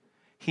Lord.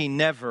 He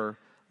never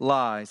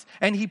lies.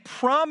 And he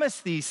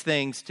promised these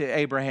things to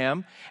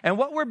Abraham. And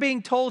what we're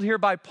being told here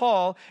by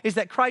Paul is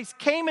that Christ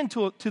came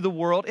into the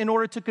world in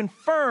order to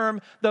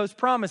confirm those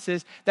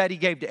promises that he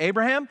gave to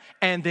Abraham,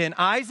 and then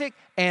Isaac,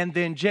 and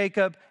then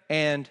Jacob,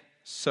 and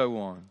so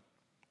on.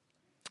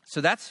 So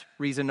that's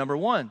reason number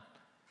one.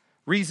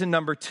 Reason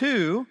number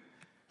two,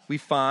 we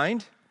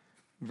find,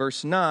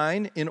 verse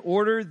 9, in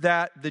order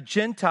that the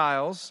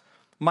Gentiles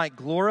might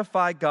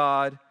glorify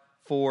God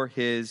for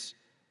his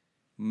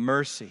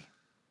mercy.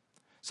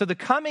 So the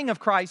coming of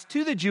Christ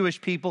to the Jewish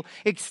people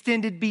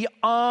extended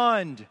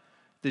beyond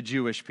the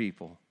Jewish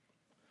people.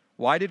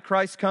 Why did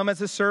Christ come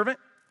as a servant?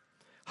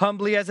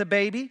 Humbly as a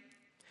baby,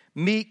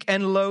 meek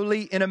and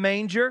lowly in a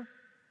manger,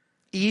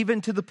 even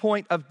to the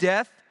point of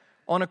death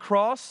on a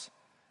cross?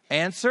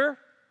 Answer,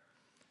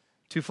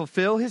 to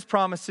fulfill his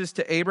promises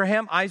to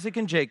Abraham, Isaac,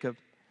 and Jacob,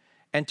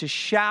 and to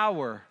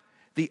shower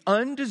the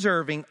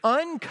undeserving,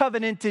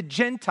 uncovenanted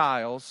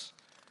Gentiles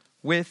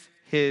with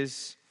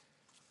his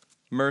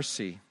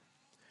mercy.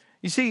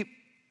 You see,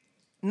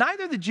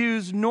 neither the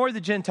Jews nor the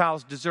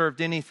Gentiles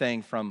deserved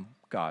anything from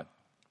God.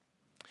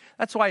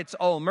 That's why it's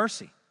all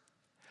mercy.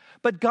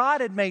 But God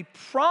had made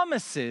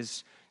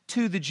promises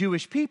to the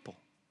Jewish people.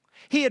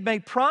 He had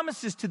made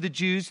promises to the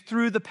Jews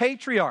through the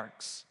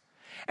patriarchs.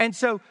 And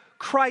so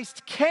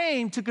Christ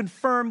came to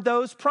confirm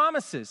those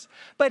promises.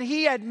 But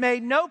he had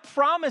made no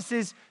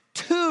promises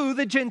to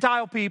the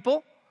Gentile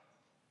people.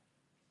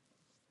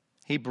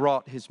 He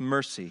brought his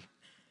mercy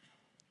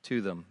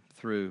to them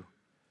through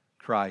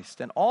Christ.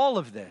 And all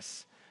of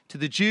this, to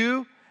the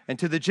Jew and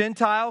to the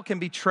Gentile, can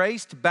be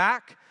traced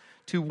back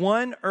to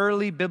one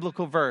early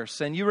biblical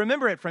verse. And you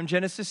remember it from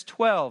Genesis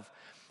 12.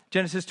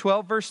 Genesis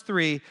 12, verse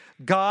 3,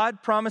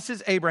 God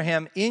promises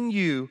Abraham, in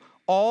you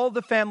all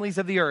the families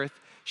of the earth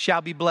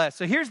shall be blessed.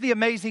 So here's the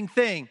amazing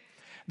thing.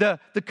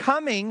 The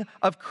coming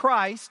of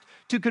Christ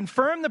to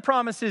confirm the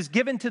promises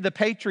given to the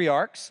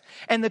patriarchs,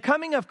 and the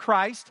coming of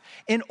Christ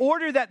in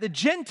order that the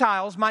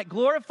Gentiles might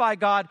glorify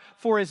God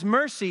for his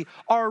mercy,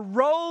 are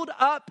rolled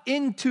up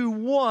into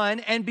one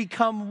and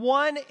become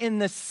one in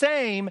the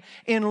same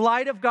in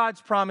light of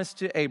God's promise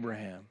to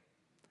Abraham.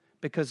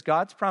 Because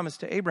God's promise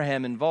to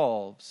Abraham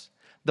involves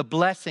the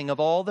blessing of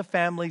all the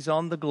families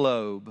on the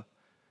globe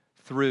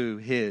through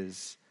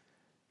his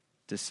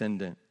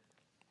descendant.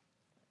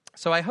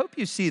 So I hope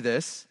you see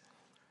this.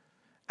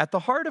 At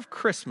the heart of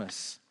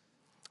Christmas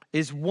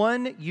is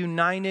one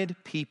united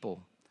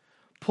people,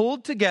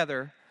 pulled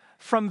together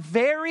from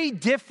very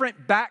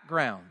different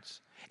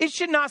backgrounds. It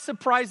should not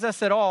surprise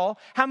us at all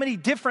how many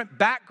different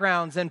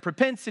backgrounds and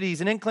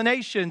propensities and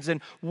inclinations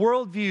and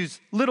worldviews,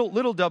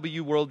 little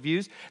w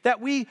worldviews,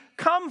 that we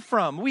come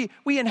from. We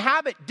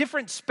inhabit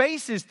different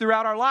spaces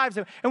throughout our lives,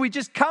 and we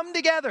just come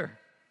together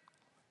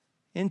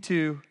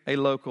into a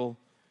local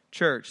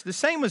church. The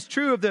same was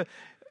true of the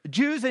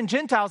Jews and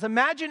Gentiles.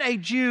 Imagine a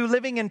Jew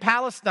living in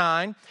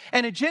Palestine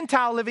and a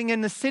Gentile living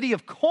in the city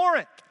of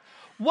Corinth.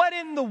 What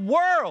in the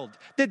world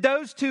did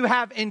those two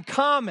have in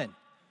common?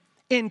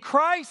 In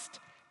Christ,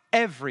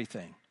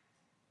 everything.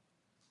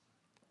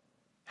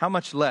 How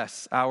much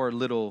less our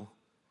little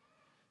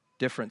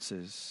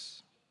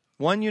differences.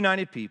 One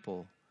united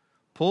people,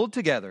 pulled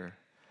together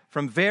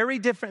from very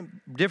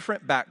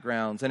different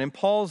backgrounds, and in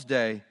Paul's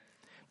day,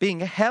 being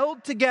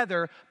held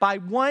together by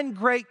one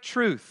great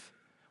truth.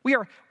 We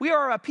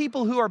are a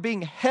people who are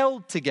being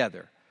held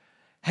together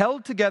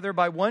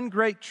by one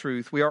great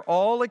truth. We are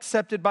all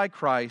accepted by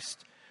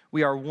Christ.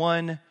 We are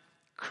one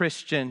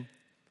Christian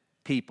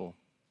people.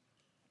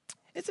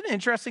 Isn't it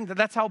interesting that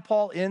that's how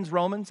Paul ends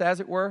Romans, as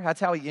it were?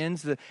 That's how he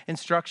ends the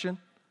instruction.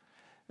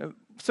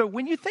 So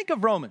when you think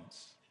of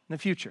Romans in the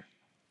future,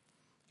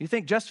 you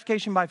think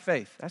justification by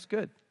faith. That's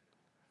good.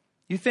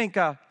 You think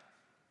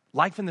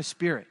life in the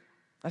Spirit.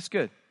 That's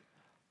good.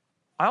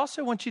 I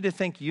also want you to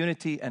think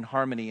unity and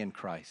harmony in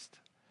Christ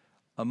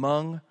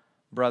among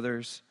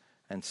brothers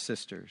and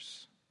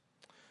sisters.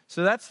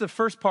 So that's the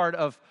first part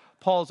of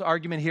Paul's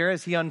argument here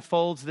as he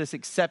unfolds this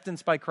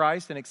acceptance by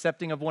Christ and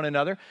accepting of one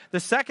another. The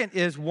second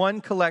is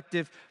one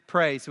collective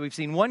praise. So we've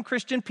seen one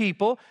Christian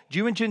people,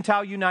 Jew and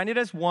Gentile united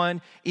as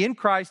one in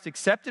Christ,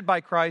 accepted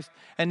by Christ,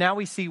 and now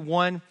we see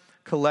one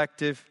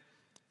collective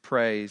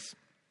praise.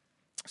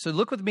 So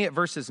look with me at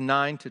verses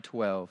 9 to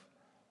 12.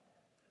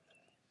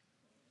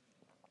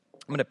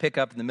 I'm going to pick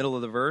up in the middle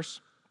of the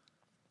verse.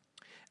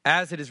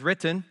 As it is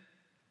written,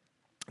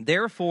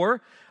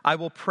 Therefore, I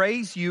will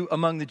praise you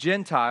among the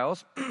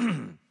Gentiles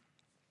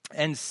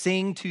and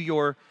sing to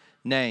your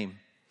name.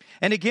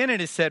 And again it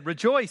is said,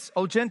 rejoice,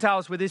 O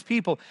Gentiles, with his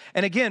people.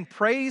 And again,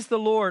 praise the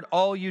Lord,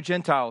 all you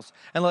Gentiles,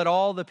 and let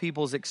all the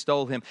peoples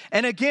extol him.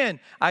 And again,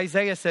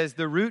 Isaiah says,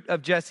 the root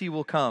of Jesse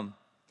will come,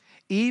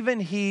 even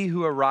he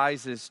who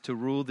arises to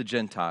rule the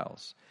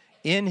Gentiles.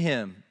 In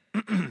him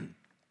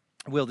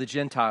will the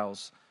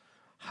Gentiles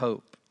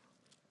hope.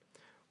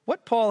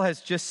 What Paul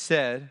has just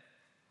said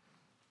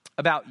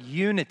about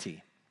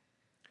unity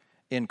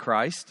in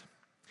Christ,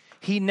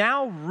 he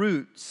now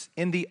roots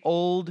in the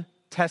Old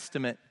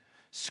Testament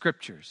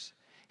scriptures.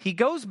 He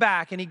goes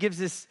back and he gives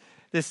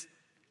this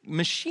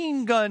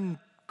machine gun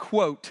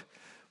quote,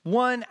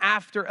 one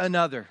after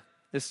another,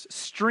 this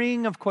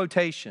string of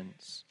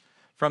quotations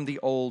from the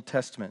Old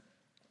Testament.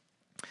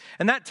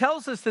 And that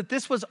tells us that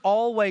this was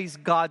always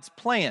God's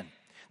plan.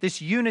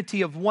 This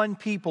unity of one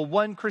people,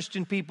 one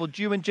Christian people,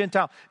 Jew and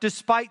Gentile,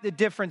 despite the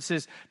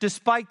differences,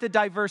 despite the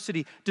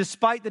diversity,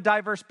 despite the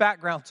diverse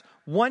backgrounds,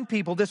 one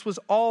people, this was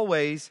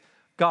always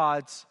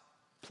God's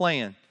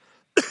plan.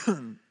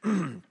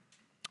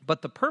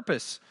 But the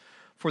purpose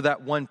for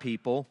that one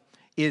people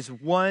is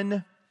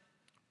one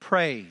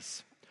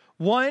praise,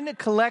 one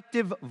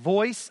collective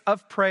voice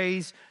of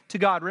praise to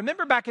God.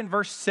 Remember back in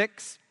verse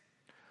 6,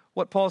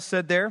 what Paul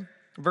said there?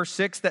 Verse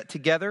 6, that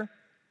together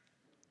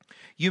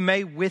you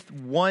may with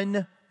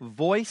one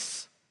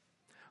voice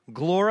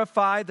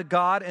glorify the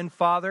God and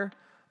Father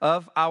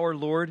of our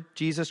Lord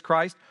Jesus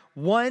Christ.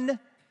 One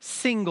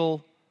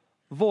single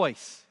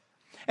voice.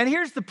 And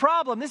here's the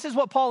problem. This is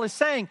what Paul is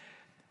saying.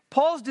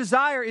 Paul's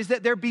desire is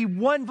that there be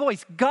one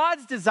voice.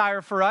 God's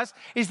desire for us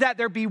is that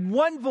there be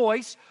one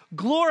voice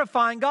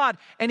glorifying God.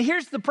 And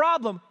here's the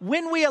problem.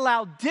 When we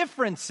allow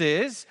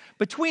differences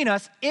between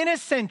us,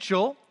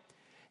 inessential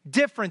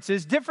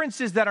differences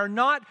that are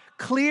not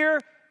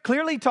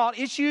clearly taught,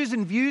 issues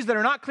and views that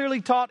are not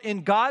clearly taught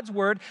in God's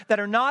word,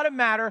 that are not a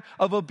matter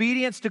of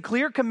obedience to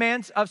clear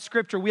commands of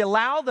Scripture. We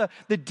allow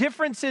the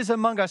differences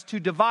among us to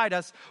divide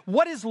us.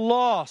 What is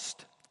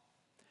lost?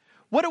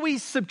 What do we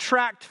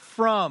subtract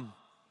from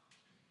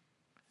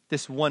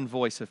this one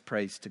voice of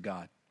praise to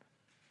God?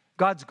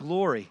 God's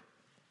glory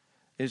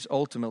is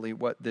ultimately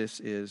what this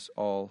is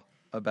all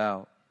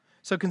about.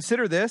 So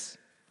consider this.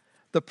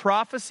 The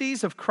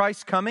prophecies of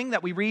Christ's coming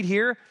that we read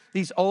here,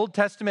 these Old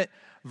Testament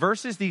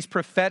verses, these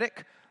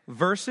prophetic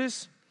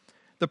verses,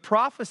 the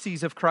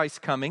prophecies of Christ's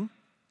coming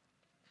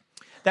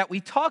that we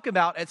talk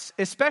about,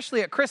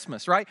 especially at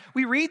Christmas, right?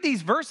 We read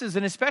these verses,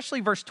 and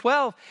especially verse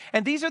 12,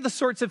 and these are the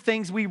sorts of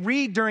things we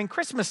read during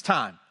Christmas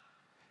time.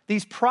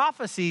 These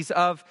prophecies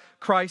of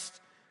Christ's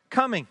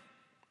coming.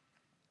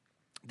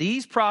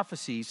 These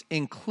prophecies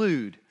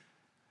include,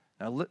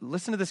 now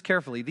listen to this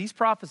carefully, these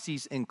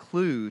prophecies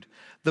include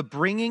the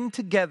bringing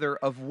together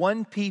of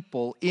one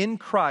people in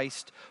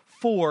Christ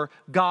for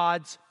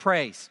God's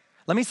praise.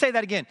 Let me say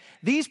that again.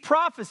 These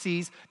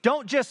prophecies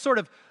don't just sort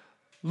of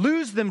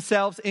lose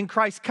themselves in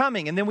Christ's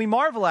coming and then we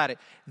marvel at it.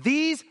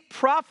 These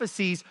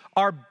prophecies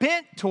are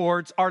bent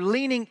towards, are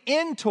leaning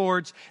in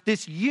towards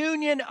this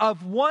union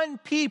of one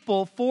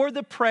people for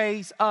the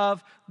praise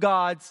of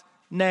God's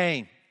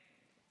name.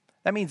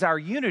 That means our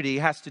unity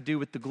has to do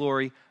with the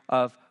glory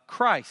of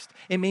Christ.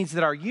 It means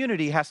that our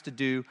unity has to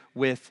do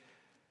with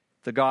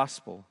the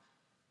gospel.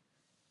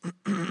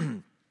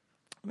 Let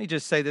me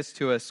just say this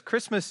to us.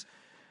 Christmas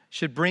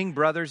should bring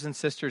brothers and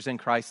sisters in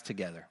Christ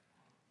together.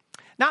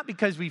 Not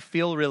because we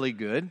feel really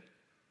good,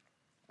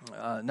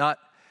 not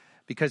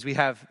because we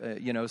have,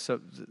 so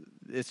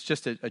it's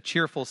just a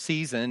cheerful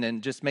season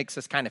and just makes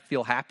us kind of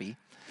feel happy.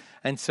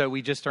 And so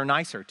we just are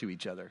nicer to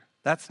each other.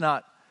 That's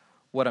not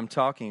what I'm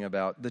talking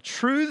about. The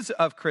truths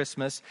of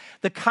Christmas,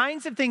 the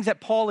kinds of things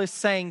that Paul is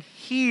saying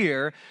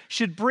here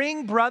should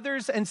bring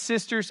brothers and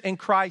sisters in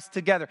Christ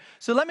together.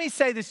 So let me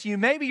say this to you.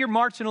 Maybe you're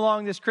marching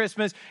along this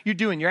Christmas. You're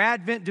doing your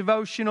Advent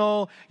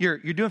devotional. You're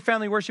doing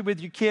family worship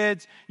with your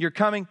kids. You're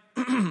coming...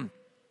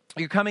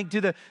 You're coming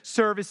to the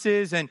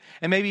services and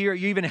maybe you're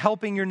even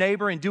helping your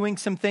neighbor and doing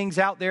some things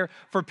out there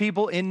for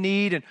people in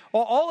need and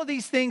all of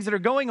these things that are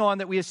going on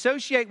that we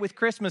associate with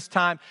Christmas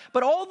time.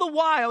 But all the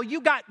while,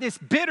 you got this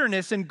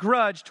bitterness and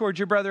grudge towards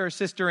your brother or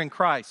sister in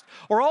Christ.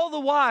 Or all the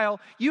while,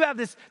 you have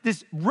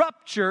this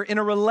rupture in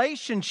a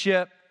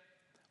relationship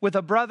with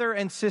a brother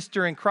and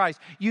sister in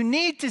Christ. You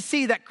need to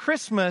see that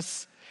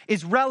Christmas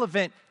is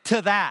relevant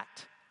to that.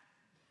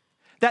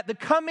 That the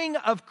coming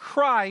of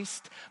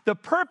Christ, the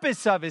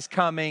purpose of his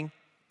coming,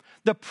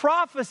 the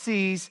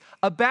prophecies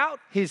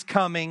about his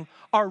coming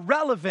are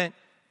relevant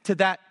to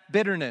that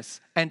bitterness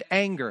and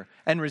anger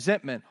and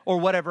resentment or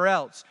whatever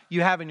else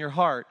you have in your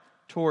heart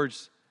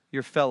towards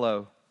your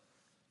fellow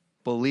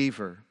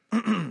believer.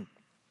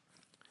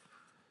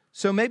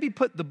 So maybe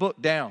put the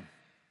book down.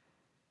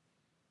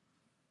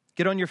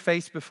 Get on your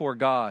face before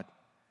God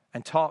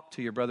and talk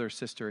to your brother or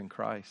sister in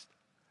Christ.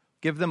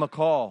 Give them a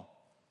call.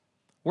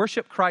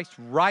 Worship Christ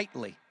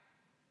rightly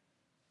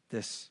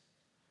this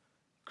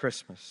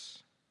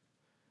Christmas.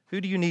 Who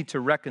do you need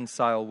to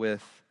reconcile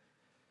with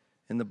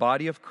in the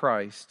body of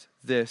Christ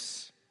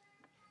this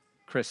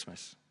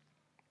Christmas.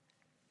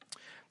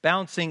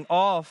 Bouncing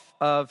off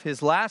of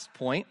his last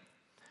point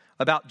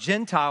about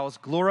Gentiles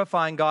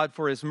glorifying God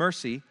for his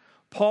mercy,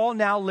 Paul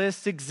now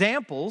lists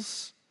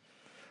examples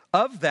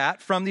of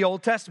that from the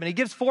Old Testament. He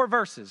gives four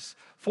verses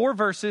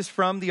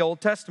from the Old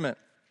Testament.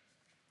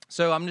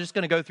 So I'm just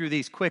going to go through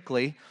these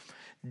quickly.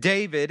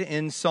 David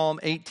in Psalm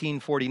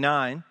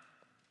 18:49,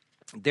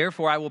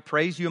 therefore I will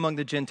praise you among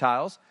the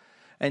Gentiles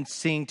and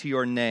sing to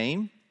your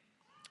name.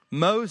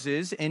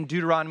 Moses in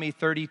Deuteronomy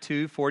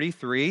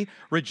 32:43,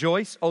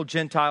 rejoice, O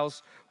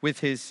Gentiles,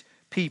 with his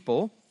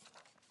people.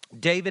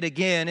 David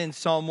again in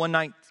Psalm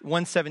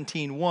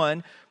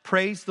 117:1,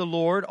 praise the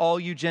Lord, all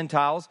you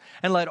Gentiles,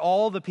 and let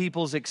all the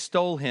peoples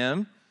extol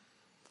him.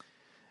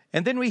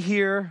 And then we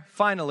hear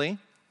finally,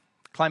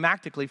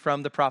 climactically,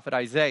 from the prophet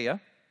Isaiah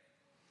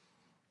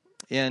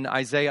in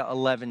Isaiah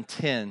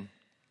 11:10.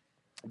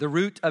 The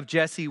root of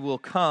Jesse will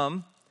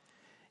come,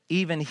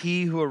 even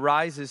he who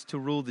arises to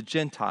rule the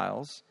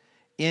Gentiles.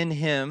 In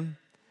him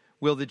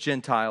will the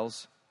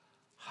Gentiles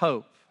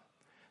hope.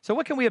 So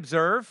what can we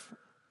observe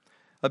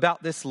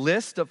about this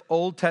list of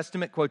Old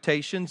Testament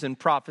quotations and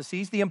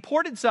prophecies? The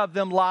importance of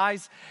them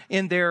lies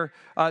in their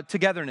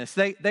togetherness.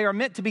 They are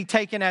meant to be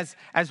taken as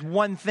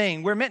one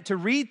thing. We're meant to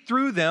read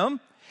through them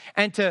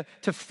and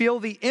to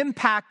feel the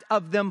impact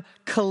of them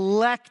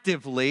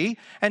collectively.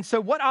 And so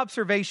what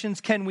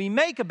observations can we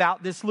make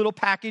about this little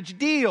package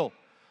deal?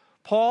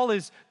 Paul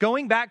is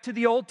going back to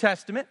the Old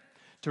Testament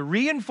to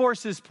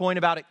reinforce his point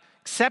about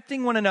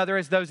accepting one another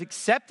as those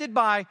accepted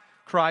by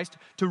Christ,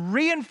 to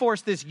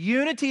reinforce this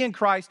unity in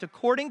Christ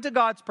according to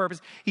God's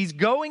purpose. He's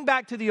going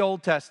back to the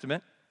Old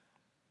Testament.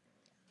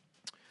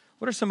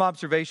 What are some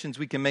observations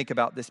we can make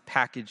about this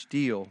package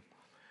deal?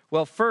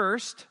 Well,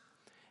 first,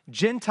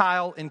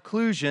 Gentile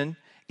inclusion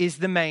is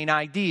the main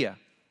idea.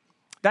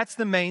 That's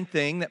the main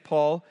thing that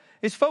Paul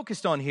is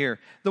focused on here.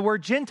 The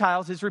word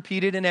Gentiles is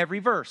repeated in every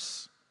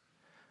verse.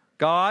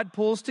 God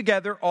pulls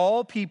together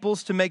all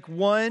peoples to make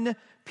one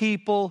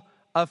people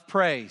of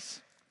praise.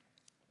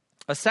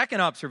 A second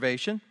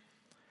observation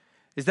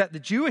is that the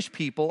Jewish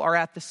people are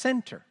at the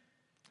center.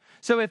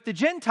 So if the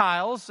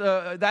Gentiles,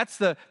 that's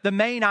the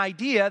main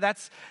idea,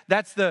 that's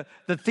the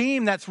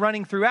theme that's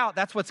running throughout,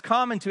 that's what's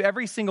common to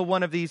every single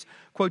one of these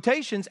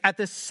quotations, at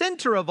the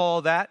center of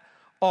all that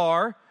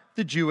are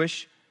the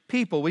Jewish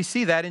people. We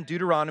see that in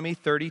Deuteronomy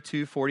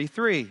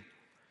 32:43.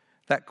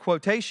 That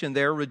quotation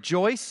there,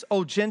 rejoice,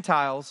 O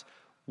Gentiles,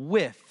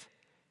 with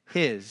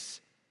his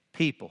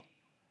people.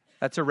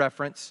 That's a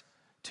reference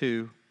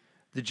to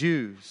the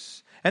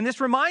Jews. And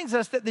this reminds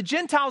us that the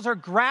Gentiles are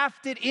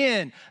grafted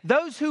in.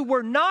 Those who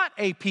were not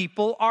a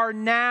people are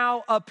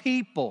now a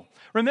people.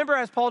 Remember,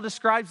 as Paul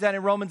describes that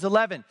in Romans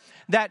 11,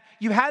 that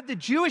you had the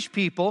Jewish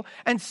people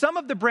and some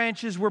of the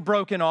branches were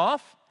broken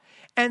off,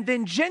 and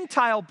then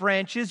Gentile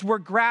branches were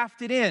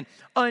grafted in.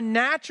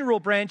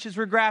 Unnatural branches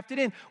were grafted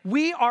in.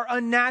 We are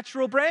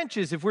unnatural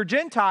branches. If we're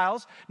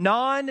Gentiles,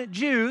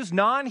 non-Jews,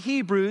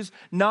 non-Hebrews,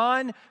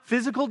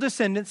 non-physical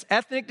descendants,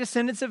 ethnic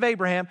descendants of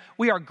Abraham,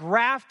 we are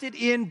grafted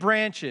in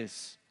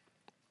branches.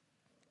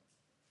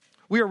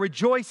 We are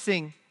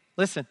rejoicing,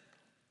 listen,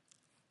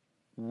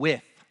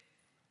 with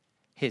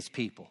his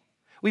people.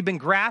 We've been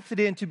grafted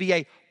in to be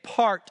a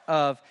part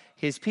of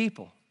his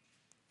people.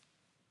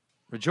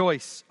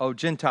 Rejoice, O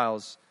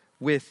Gentiles,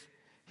 with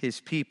his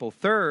people.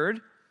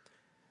 Third,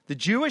 the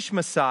Jewish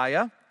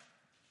Messiah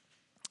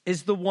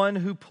is the one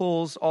who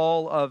pulls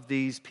all of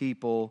these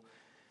people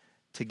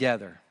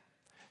together.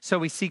 So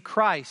we see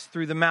Christ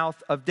through the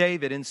mouth of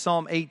David in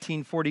Psalm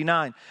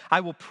 18:49. I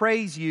will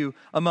praise you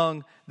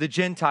among the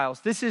Gentiles.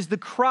 This is the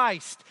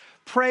Christ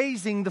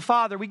praising the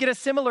Father. We get a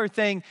similar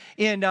thing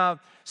in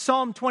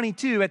Psalm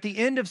 22. At the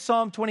end of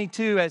Psalm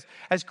 22,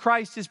 as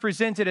Christ is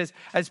presented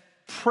as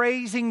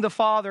praising the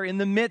Father in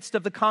the midst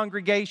of the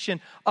congregation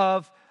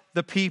of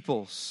the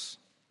peoples.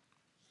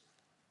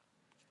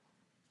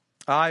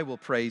 I will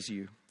praise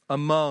you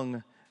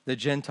among the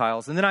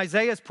Gentiles. And then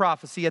Isaiah's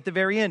prophecy at the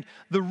very end,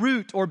 the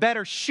root, or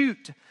better,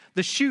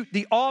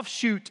 the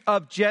offshoot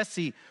of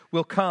Jesse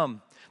will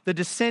come. The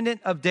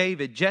descendant of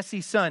David,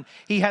 Jesse's son,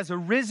 he has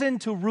arisen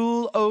to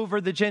rule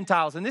over the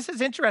Gentiles. And this is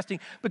interesting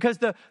because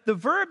the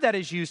verb that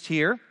is used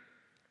here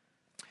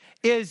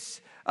is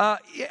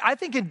I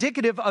think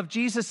indicative of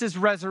Jesus'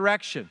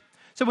 resurrection.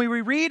 So when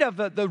we read of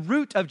the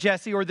root of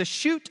Jesse or the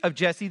shoot of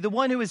Jesse, the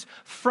one who is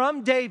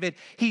from David,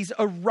 he's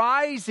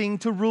arising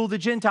to rule the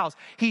Gentiles.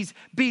 He's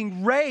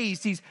being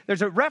raised.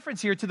 There's a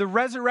reference here to the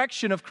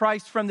resurrection of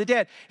Christ from the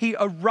dead. He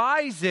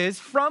arises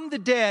from the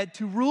dead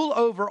to rule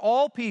over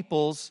all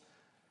peoples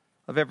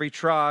of every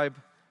tribe,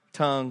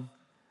 tongue,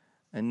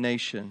 and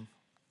nation.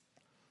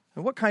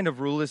 And what kind of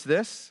rule is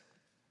this?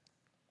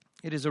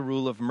 It is a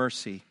rule of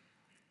mercy.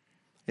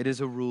 It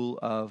is a rule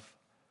of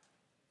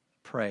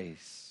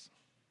praise.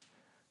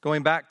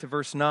 Going back to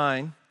verse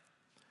 9,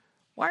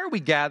 why are we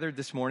gathered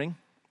this morning?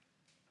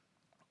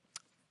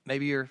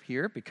 Maybe you're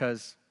here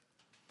because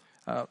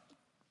I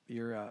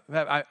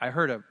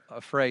heard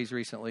a phrase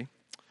recently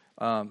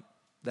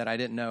that I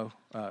didn't know.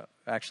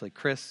 Actually,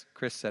 Chris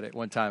said it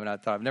one time, and I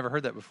thought, I've never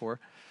heard that before.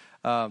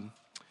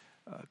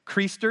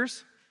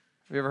 Creasters.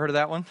 Have you ever heard of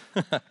that one?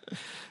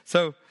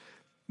 So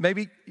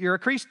maybe you're a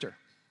creaster.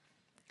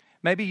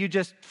 Maybe you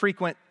just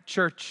frequent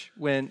church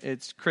when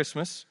it's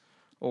Christmas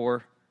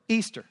or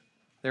Easter,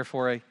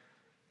 therefore a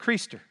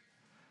creaster.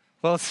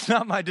 Well, it's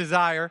not my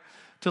desire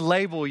to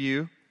label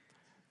you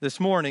this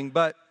morning,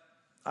 but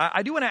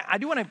I do want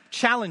to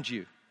challenge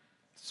you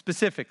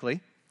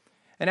specifically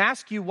and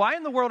ask you, why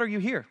in the world are you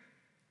here?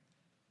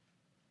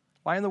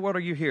 Why in the world are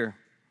you here?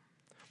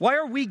 Why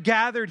are we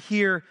gathered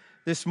here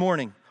this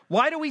morning?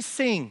 Why do we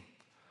sing?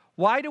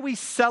 Why do we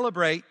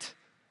celebrate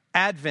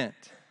Advent?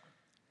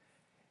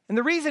 And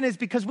the reason is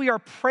because we are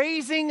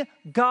praising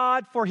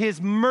God for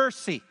His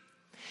mercy.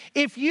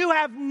 If you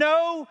have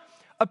no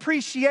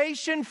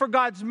appreciation for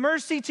God's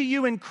mercy to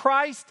you in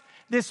Christ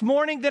this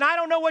morning, then I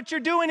don't know what you're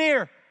doing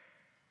here.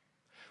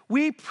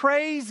 We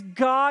praise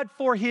God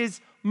for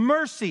His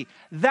mercy.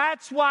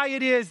 That's why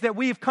it is that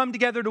we have come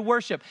together to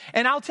worship.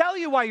 And I'll tell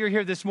you why you're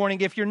here this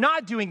morning if you're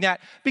not doing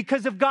that,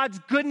 because of God's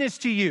goodness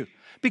to you,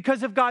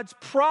 because of God's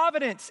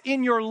providence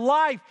in your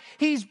life.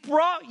 He's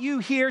brought you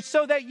here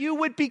so that you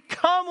would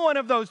become one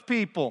of those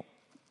people.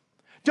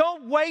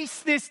 Don't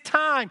waste this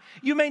time.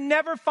 You may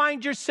never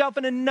find yourself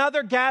in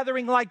another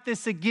gathering like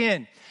this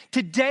again.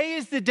 Today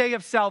is the day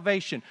of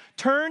salvation.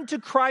 Turn to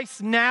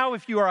Christ now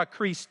if you are a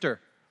creaster.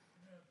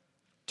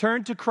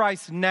 Turn to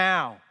Christ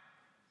now.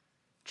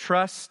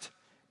 Trust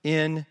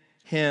in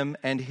Him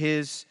and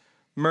His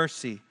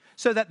mercy,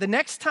 so that the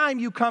next time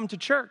you come to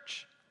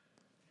church,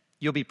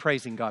 you'll be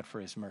praising God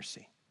for His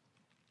mercy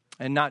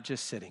and not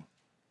just sitting,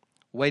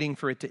 waiting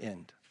for it to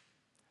end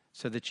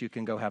so that you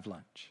can go have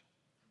lunch,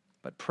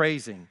 but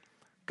praising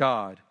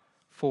God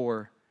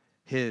for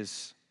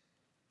His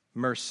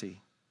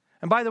mercy.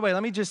 And by the way,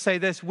 let me just say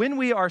this. When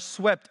we are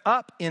swept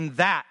up in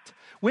that,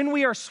 when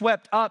we are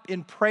swept up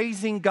in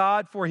praising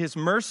God for His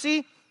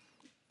mercy,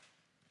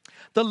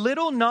 the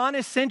little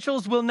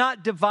non-essentials will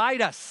not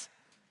divide us.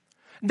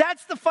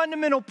 That's the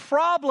fundamental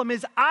problem,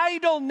 is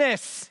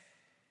idleness.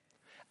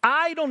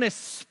 Idleness,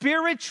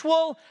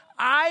 spiritual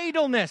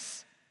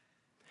idleness.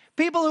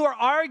 People who are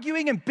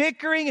arguing and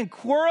bickering and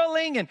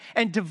quarreling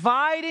and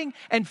dividing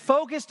and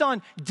focused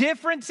on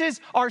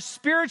differences are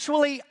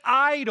spiritually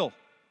idle.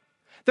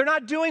 They're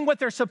not doing what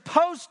they're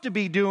supposed to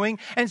be doing,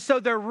 and so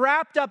they're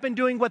wrapped up in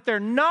doing what they're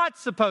not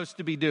supposed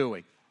to be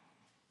doing.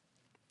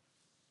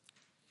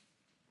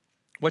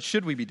 What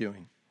should we be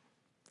doing?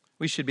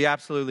 We should be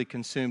absolutely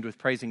consumed with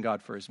praising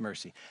God for His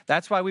mercy.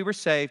 That's why we were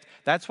saved.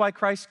 That's why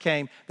Christ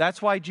came.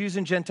 That's why Jews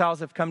and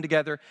Gentiles have come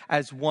together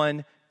as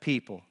one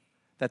people,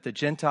 that the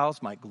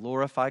Gentiles might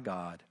glorify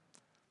God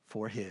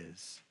for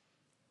His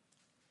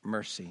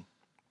mercy.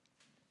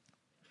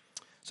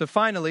 So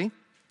finally,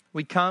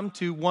 we come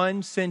to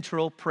one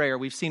central prayer.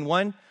 We've seen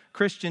one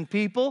Christian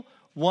people,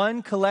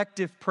 one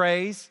collective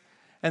praise,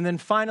 and then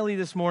finally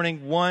this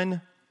morning,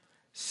 one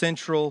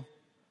central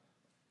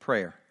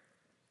prayer.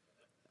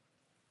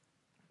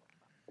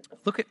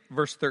 Look at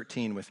verse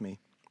 13 with me.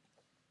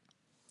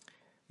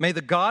 May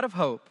the God of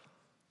hope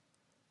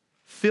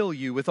fill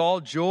you with all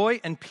joy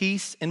and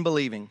peace in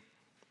believing,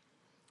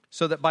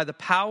 so that by the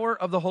power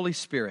of the Holy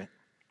Spirit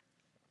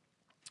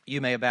you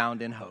may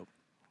abound in hope.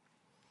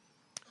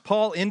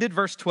 Paul ended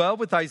verse 12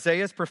 with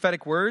Isaiah's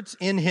prophetic words,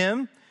 in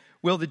Him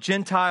will the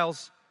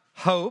Gentiles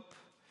hope.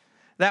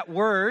 That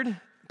word,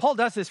 Paul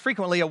does this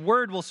frequently, a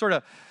word will sort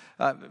of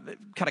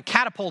kind of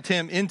catapult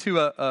him into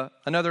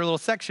another little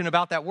section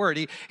about that word.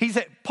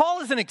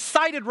 Paul is an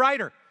excited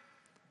writer.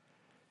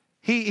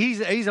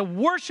 He's a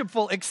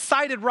worshipful,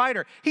 excited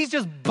writer. He's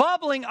just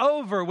bubbling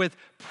over with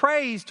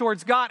praise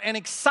towards God and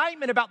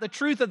excitement about the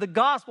truth of the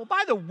gospel.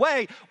 By the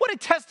way, what a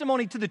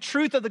testimony to the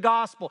truth of the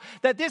gospel,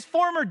 that this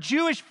former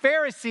Jewish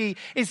Pharisee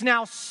is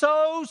now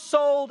so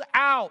sold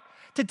out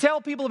to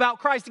tell people about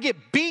Christ, to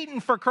get beaten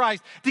for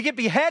Christ, to get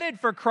beheaded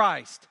for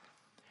Christ.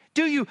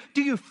 Do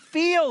you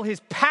feel his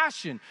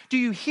passion? Do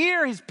you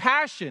hear his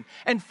passion?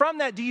 And from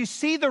that, do you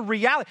see the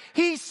reality?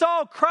 He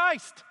saw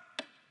Christ.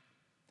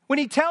 When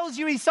he tells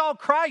you he saw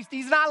Christ,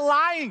 he's not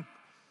lying.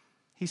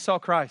 He saw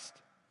Christ.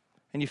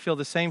 And you feel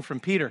the same from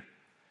Peter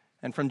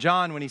and from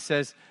John when he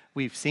says,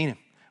 we've seen him,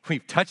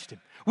 we've touched him,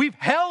 we've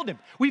held him,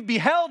 we've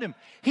beheld him.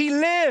 He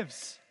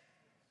lives.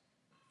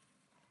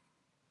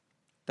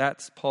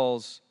 That's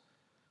Paul's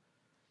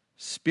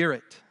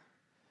spirit.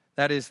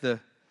 That is the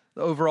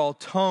overall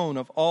tone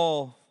of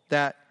all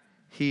that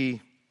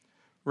he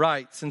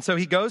writes. And so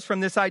he goes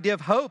from this idea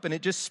of hope, and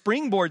it just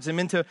springboards him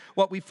into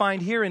what we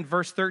find here in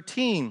verse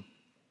 13.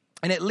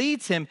 And it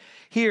leads him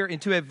here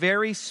into a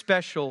very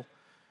special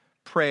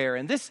prayer.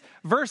 And this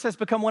verse has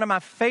become one of my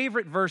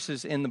favorite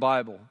verses in the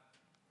Bible.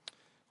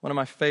 One of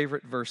my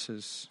favorite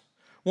verses.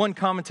 One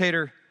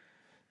commentator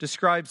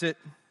describes it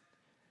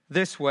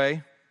this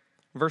way,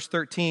 verse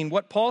 13.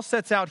 What Paul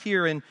sets out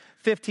here in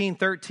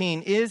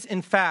 15:13 is,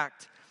 in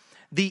fact,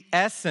 the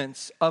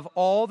essence of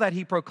all that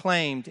he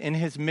proclaimed in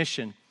his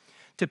mission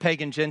to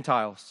pagan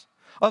Gentiles,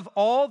 of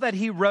all that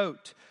he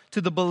wrote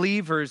to the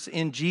believers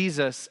in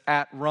Jesus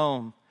at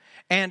Rome,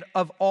 and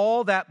of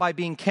all that by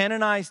being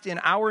canonized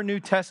in our New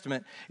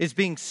Testament is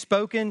being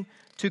spoken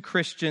to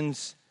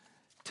Christians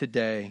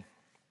today.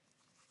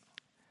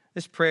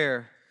 This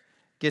prayer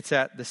gets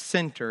at the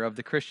center of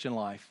the Christian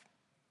life.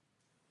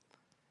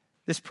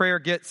 This prayer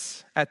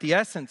gets at the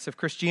essence of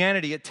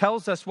Christianity. It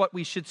tells us what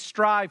we should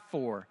strive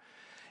for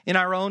in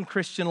our own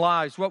Christian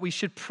lives, what we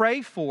should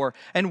pray for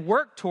and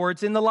work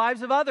towards in the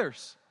lives of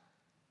others.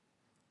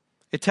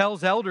 It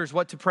tells elders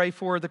what to pray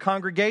for the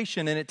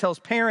congregation, and it tells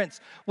parents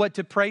what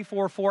to pray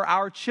for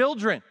our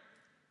children.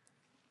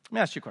 Let me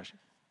ask you a question.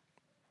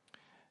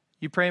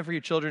 You praying for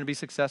your children to be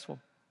successful?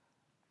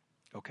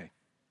 Okay.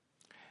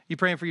 You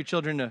praying for your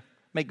children to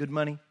make good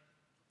money,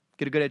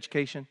 get a good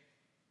education,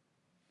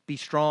 be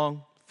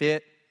strong,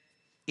 fit,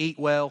 eat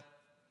well,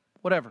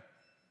 whatever.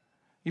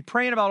 You're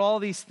praying about all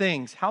these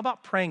things. How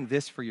about praying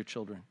this for your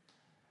children?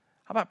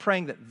 How about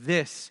praying that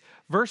this,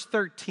 verse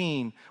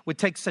 13, would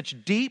take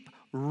such deep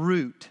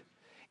root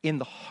in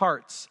the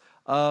hearts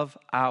of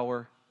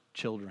our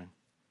children?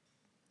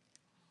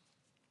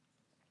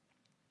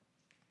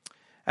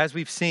 As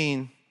we've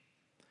seen,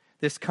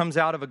 this comes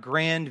out of a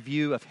grand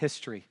view of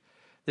history,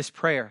 this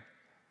prayer.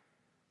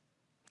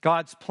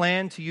 God's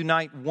plan to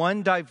unite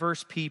one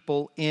diverse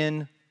people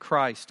in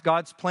Christ.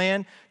 God's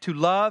plan to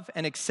love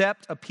and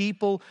accept a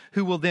people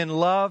who will then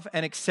love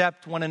and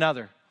accept one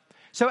another.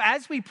 So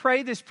as we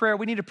pray this prayer,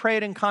 we need to pray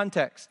it in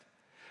context.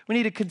 We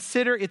need to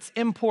consider its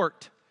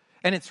import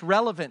and its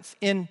relevance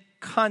in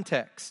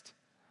context.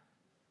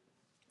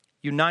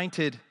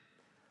 United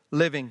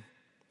living,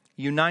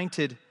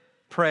 united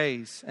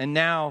praise, and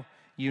now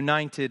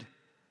united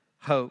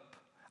hope.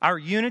 Our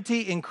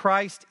unity in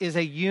Christ is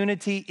a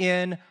unity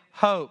in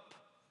hope.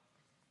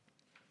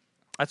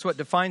 That's what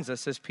defines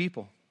us as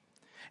people.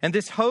 And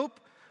this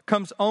hope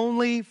comes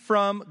only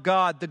from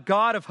God, the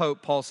God of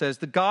hope, Paul says,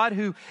 the God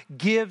who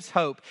gives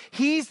hope.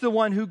 He's the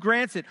one who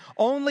grants it.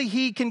 Only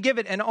He can give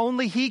it, and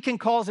only He can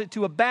cause it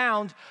to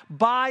abound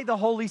by the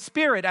Holy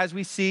Spirit, as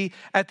we see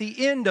at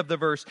the end of the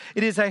verse.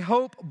 It is a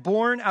hope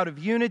born out of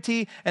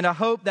unity and a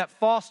hope that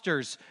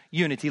fosters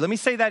unity. Let me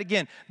say that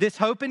again. This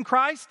hope in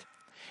Christ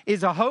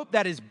is a hope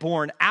that is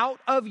born out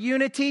of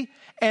unity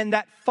and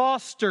that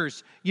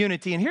fosters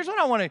unity. And here's what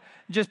I want to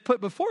just put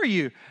before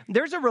you.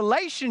 There's a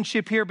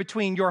relationship here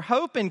between your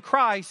hope in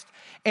Christ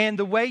and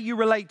the way you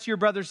relate to your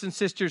brothers and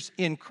sisters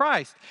in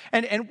Christ.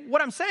 And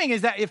what I'm saying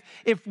is that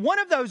if one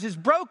of those is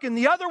broken,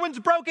 the other one's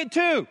broken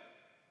too.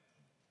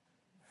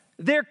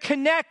 They're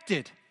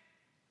connected.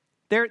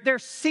 They're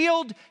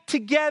sealed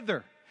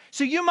together.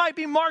 So you might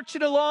be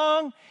marching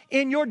along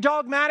in your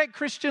dogmatic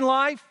Christian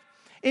life,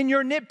 in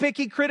your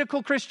nitpicky,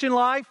 critical Christian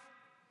life,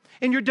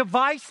 in your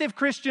divisive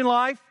Christian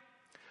life,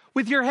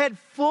 with your head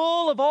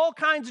full of all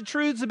kinds of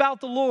truths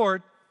about the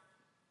Lord,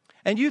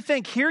 and you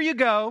think, here you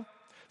go,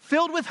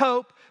 filled with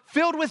hope,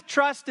 filled with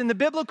trust in the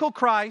biblical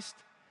Christ,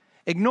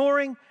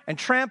 ignoring and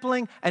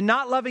trampling and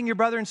not loving your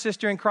brother and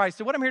sister in Christ.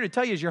 So what I'm here to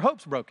tell you is your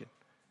hope's broken.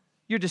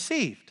 You're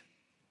deceived.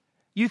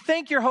 You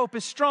think your hope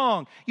is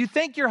strong. You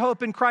think your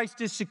hope in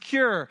Christ is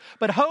secure.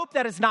 But hope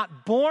that is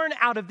not born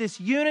out of this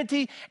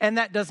unity and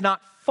that does not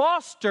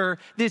foster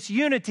this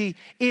unity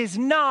is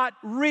not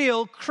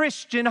real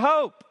Christian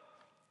hope.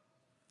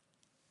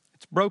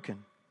 It's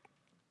broken.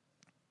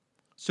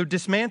 So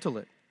dismantle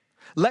it.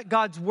 Let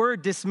God's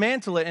word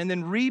dismantle it and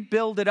then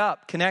rebuild it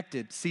up,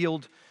 connected,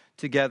 sealed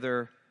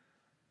together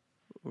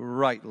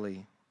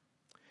rightly.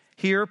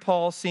 Here,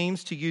 Paul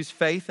seems to use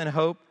faith and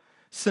hope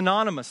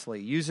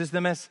synonymously, uses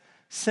them as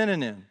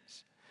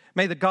synonyms.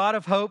 May the God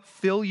of hope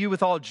fill you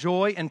with all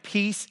joy and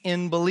peace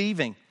in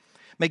believing.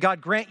 May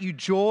God grant you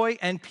joy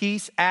and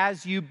peace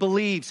as you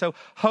believe. So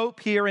hope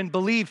here and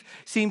belief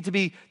seem to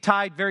be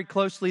tied very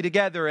closely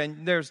together,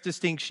 and there's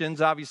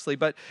distinctions, obviously,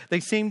 but they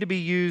seem to be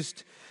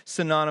used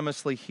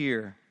synonymously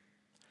here.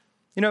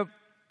 You know,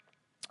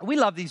 we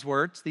love these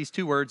words, these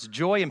two words,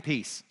 joy and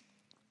peace.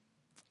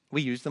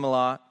 We use them a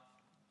lot.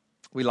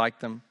 We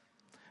like them.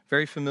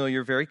 Very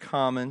familiar, very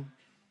common.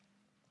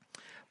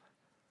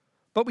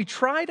 But we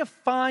try to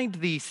find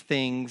these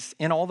things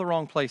in all the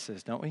wrong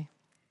places, don't we?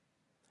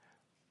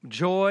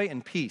 Joy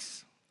and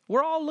peace.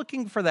 We're all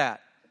looking for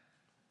that.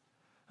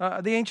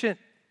 The ancient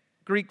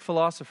Greek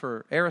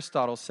philosopher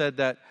Aristotle said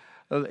that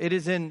it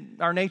is in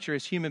our nature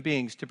as human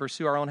beings to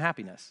pursue our own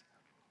happiness.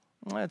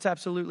 Well, that's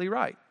absolutely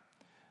right.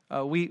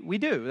 We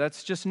do.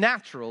 That's just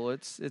natural.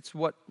 It's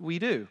what we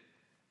do.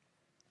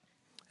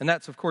 And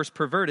that's, of course,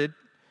 perverted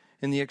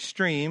in the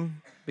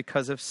extreme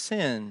because of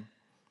sin.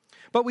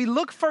 But we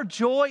look for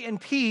joy and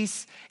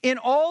peace in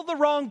all the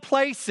wrong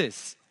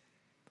places.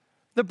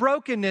 The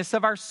brokenness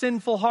of our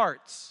sinful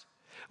hearts.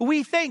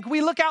 We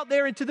look out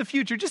there into the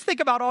future. Just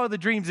think about all of the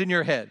dreams in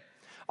your head.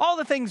 All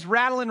the things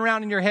rattling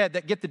around in your head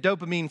that get the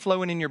dopamine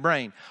flowing in your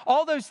brain.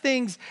 All those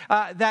things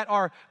that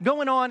are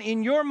going on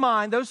in your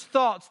mind, those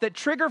thoughts that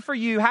trigger for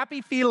you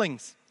happy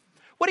feelings.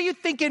 What are you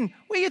thinking?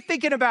 What are you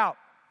thinking about?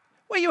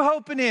 What are you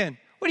hoping in?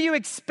 What are you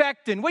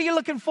expecting? What are you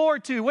looking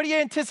forward to? What are you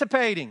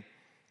anticipating?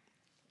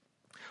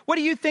 What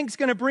do you think is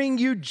going to bring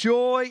you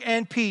joy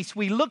and peace?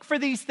 We look for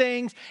these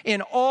things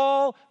in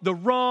all the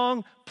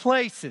wrong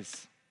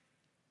places.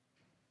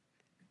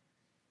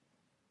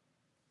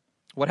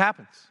 What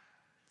happens?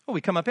 Well,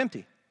 we come up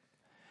empty.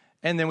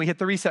 And then we hit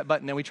the reset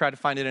button and we try to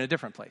find it in a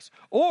different place.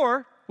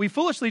 Or we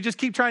foolishly just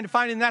keep trying to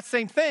find it in that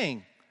same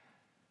thing.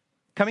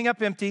 Coming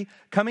up empty,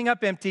 coming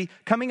up empty,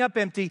 coming up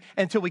empty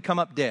until we come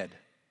up dead.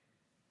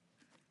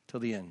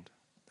 Till the end.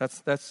 That's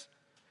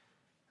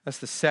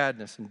the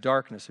sadness and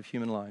darkness of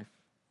human life.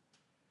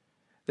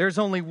 There's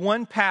only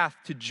one path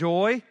to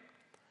joy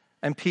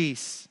and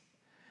peace,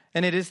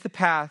 and it is the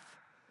path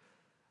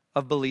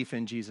of belief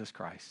in Jesus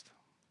Christ.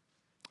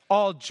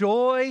 All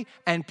joy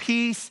and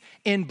peace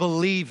in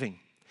believing.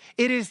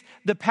 It is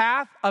the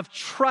path of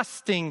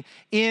trusting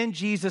in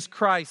Jesus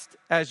Christ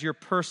as your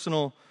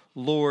personal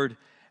Lord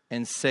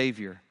and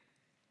Savior.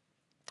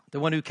 The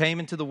one who came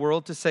into the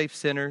world to save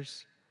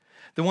sinners.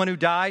 The one who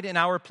died in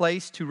our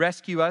place to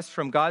rescue us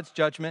from God's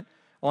judgment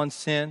on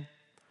sin.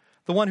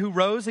 The one who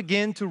rose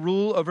again to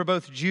rule over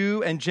both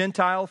Jew and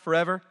Gentile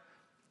forever.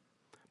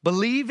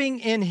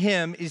 Believing in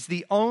him is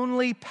the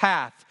only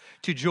path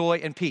to joy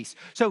and peace.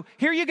 So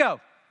here you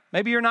go.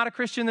 Maybe you're not a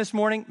Christian this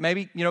morning.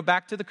 Maybe,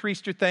 back to the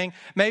Creaster thing.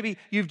 Maybe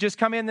you've just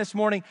come in this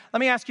morning.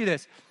 Let me ask you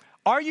this.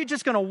 Are you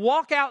just going to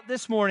walk out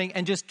this morning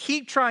and just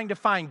keep trying to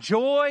find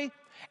joy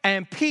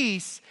and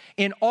peace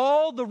in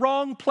all the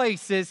wrong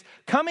places,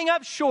 coming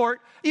up short?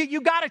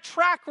 You got a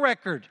track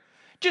record.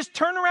 Just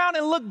turn around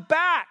and look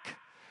back.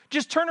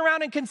 Just turn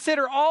around and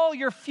consider all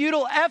your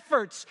futile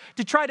efforts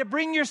to try to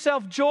bring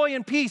yourself joy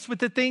and peace with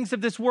the things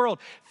of this world.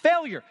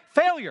 Failure,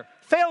 failure,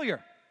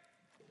 failure.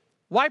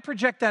 Why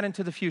project that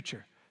into the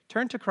future?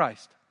 Turn to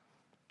Christ.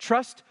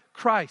 Trust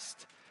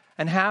Christ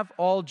and have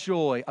all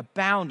joy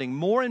abounding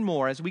more and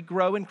more as we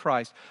grow in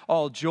Christ.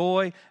 All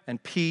joy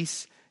and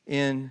peace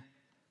in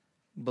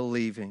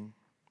believing.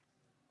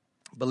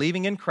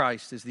 Believing in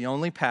Christ is the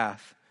only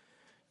path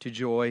to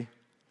joy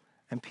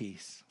and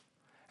peace.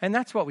 And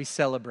that's what we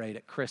celebrate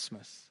at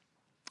Christmas.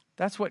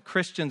 That's what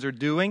Christians are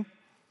doing.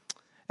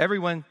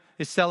 Everyone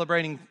is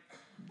celebrating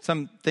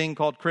something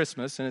called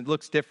Christmas, and it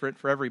looks different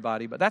for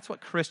everybody, but that's what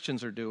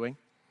Christians are doing.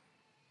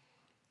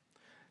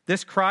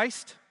 This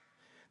Christ,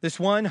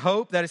 this one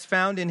hope that is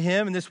found in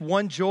him, and this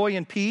one joy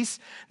and peace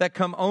that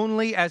come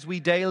only as we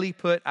daily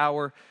put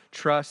our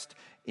trust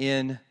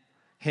in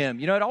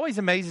him. It always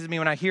amazes me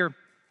when I hear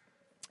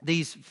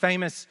these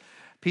famous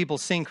people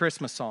sing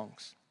Christmas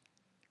songs.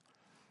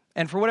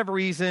 And for whatever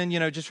reason,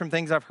 just from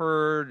things I've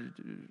heard,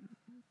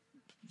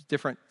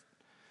 different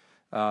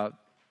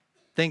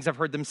things I've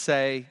heard them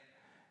say,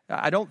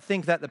 I don't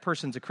think that the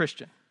person's a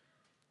Christian.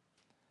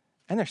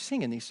 And they're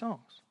singing these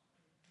songs.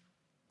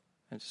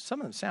 And some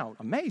of them sound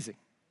amazing.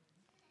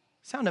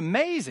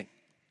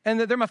 And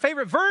they're my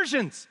favorite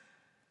versions.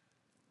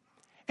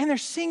 And they're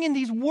singing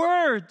these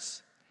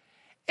words.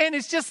 And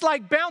it's just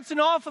like bouncing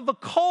off of a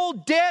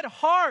cold, dead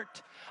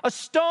heart. A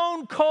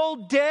stone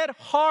cold, dead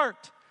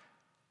heart.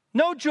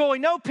 No joy,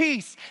 no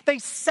peace. They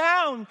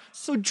sound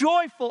so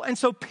joyful and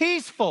so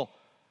peaceful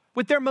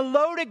with their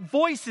melodic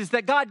voices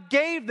that God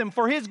gave them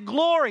for his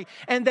glory.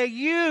 And they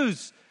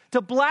use to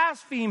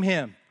blaspheme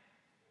him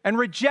and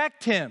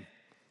reject him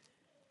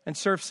and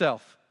serve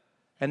self.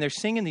 And they're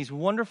singing these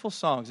wonderful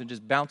songs and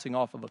just bouncing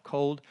off of a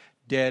cold,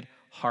 dead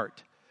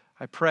heart.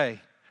 I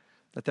pray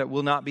that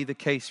will not be the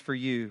case for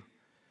you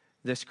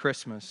this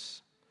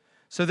Christmas.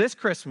 So this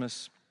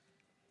Christmas,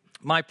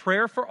 my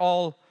prayer for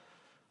all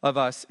of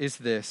us is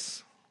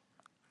this.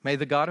 May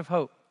the God of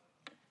hope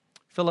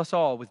fill us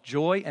all with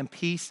joy and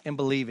peace in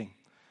believing,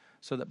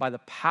 so that by the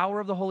power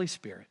of the Holy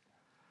Spirit,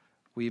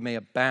 we may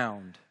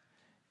abound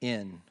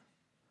in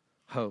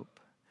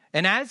hope.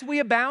 And as we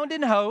abound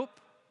in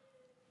hope,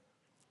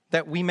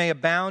 that we may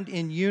abound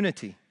in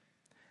unity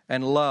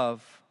and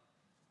love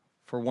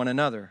for one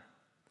another.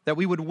 That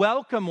we would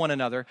welcome one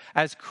another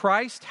as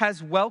Christ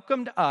has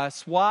welcomed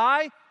us.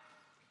 Why?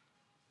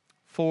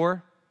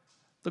 For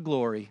the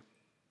glory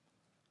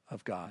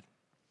of God.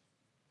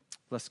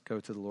 Let's go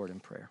to the Lord in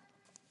prayer.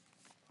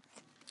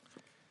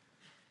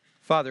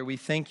 Father, we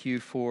thank you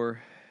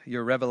for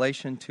your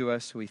revelation to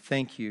us. We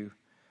thank you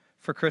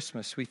for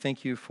Christmas. We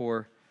thank you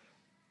for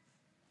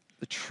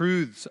the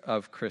truths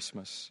of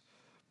Christmas.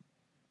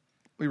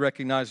 We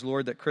recognize,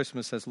 Lord, that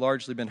Christmas has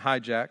largely been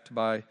hijacked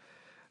by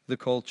the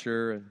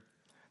culture, and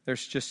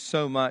there's just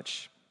so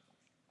much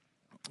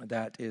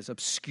that is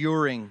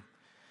obscuring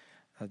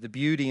the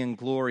beauty and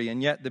glory,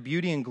 and yet the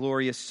beauty and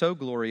glory is so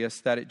glorious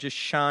that it just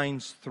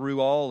shines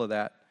through all of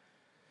that.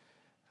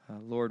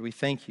 Lord, we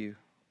thank you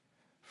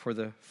for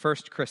the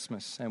first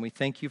Christmas, and we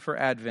thank you for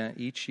Advent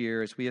each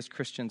year as we as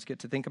Christians get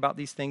to think about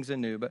these things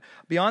anew. But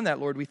beyond that,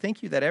 Lord, we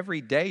thank you that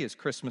every day is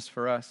Christmas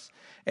for us.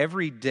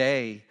 Every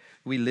day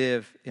we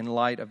live in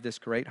light of this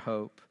great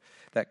hope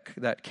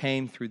that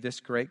came through this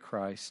great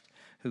Christ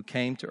who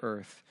came to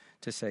earth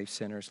to save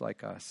sinners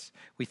like us.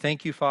 We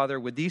thank you, Father.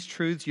 Would these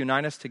truths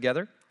unite us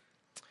together?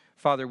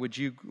 Father, would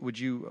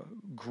you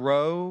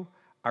grow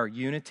our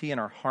unity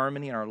and our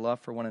harmony and our love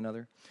for one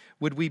another?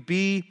 Would we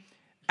be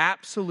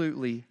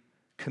absolutely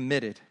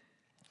committed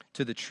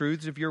to the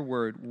truths of your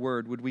word,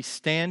 would we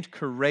stand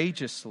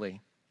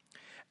courageously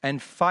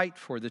and fight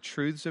for the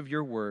truths of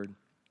your word,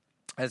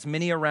 as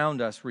many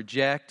around us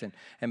reject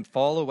and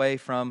fall away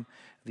from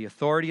the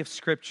authority of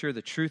Scripture,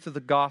 the truth of the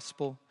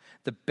gospel,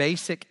 the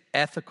basic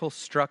ethical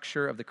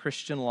structure of the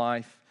Christian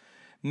life.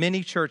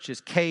 Many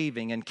churches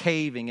caving and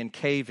caving and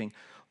caving.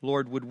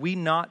 Lord, would we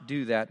not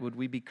do that? Would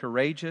we be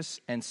courageous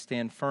and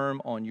stand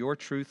firm on your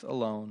truth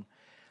alone,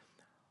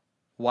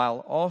 while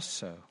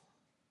also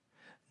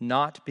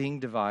not being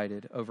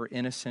divided over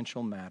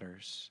inessential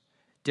matters,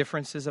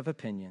 differences of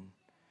opinion,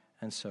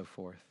 and so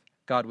forth?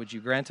 God, would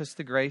you grant us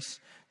the grace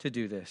to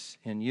do this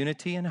in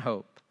unity and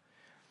hope,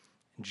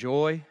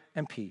 joy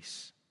and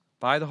peace,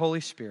 by the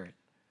Holy Spirit,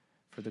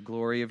 for the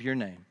glory of your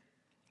name.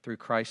 Through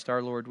Christ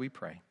our Lord we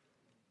pray.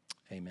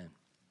 Amen.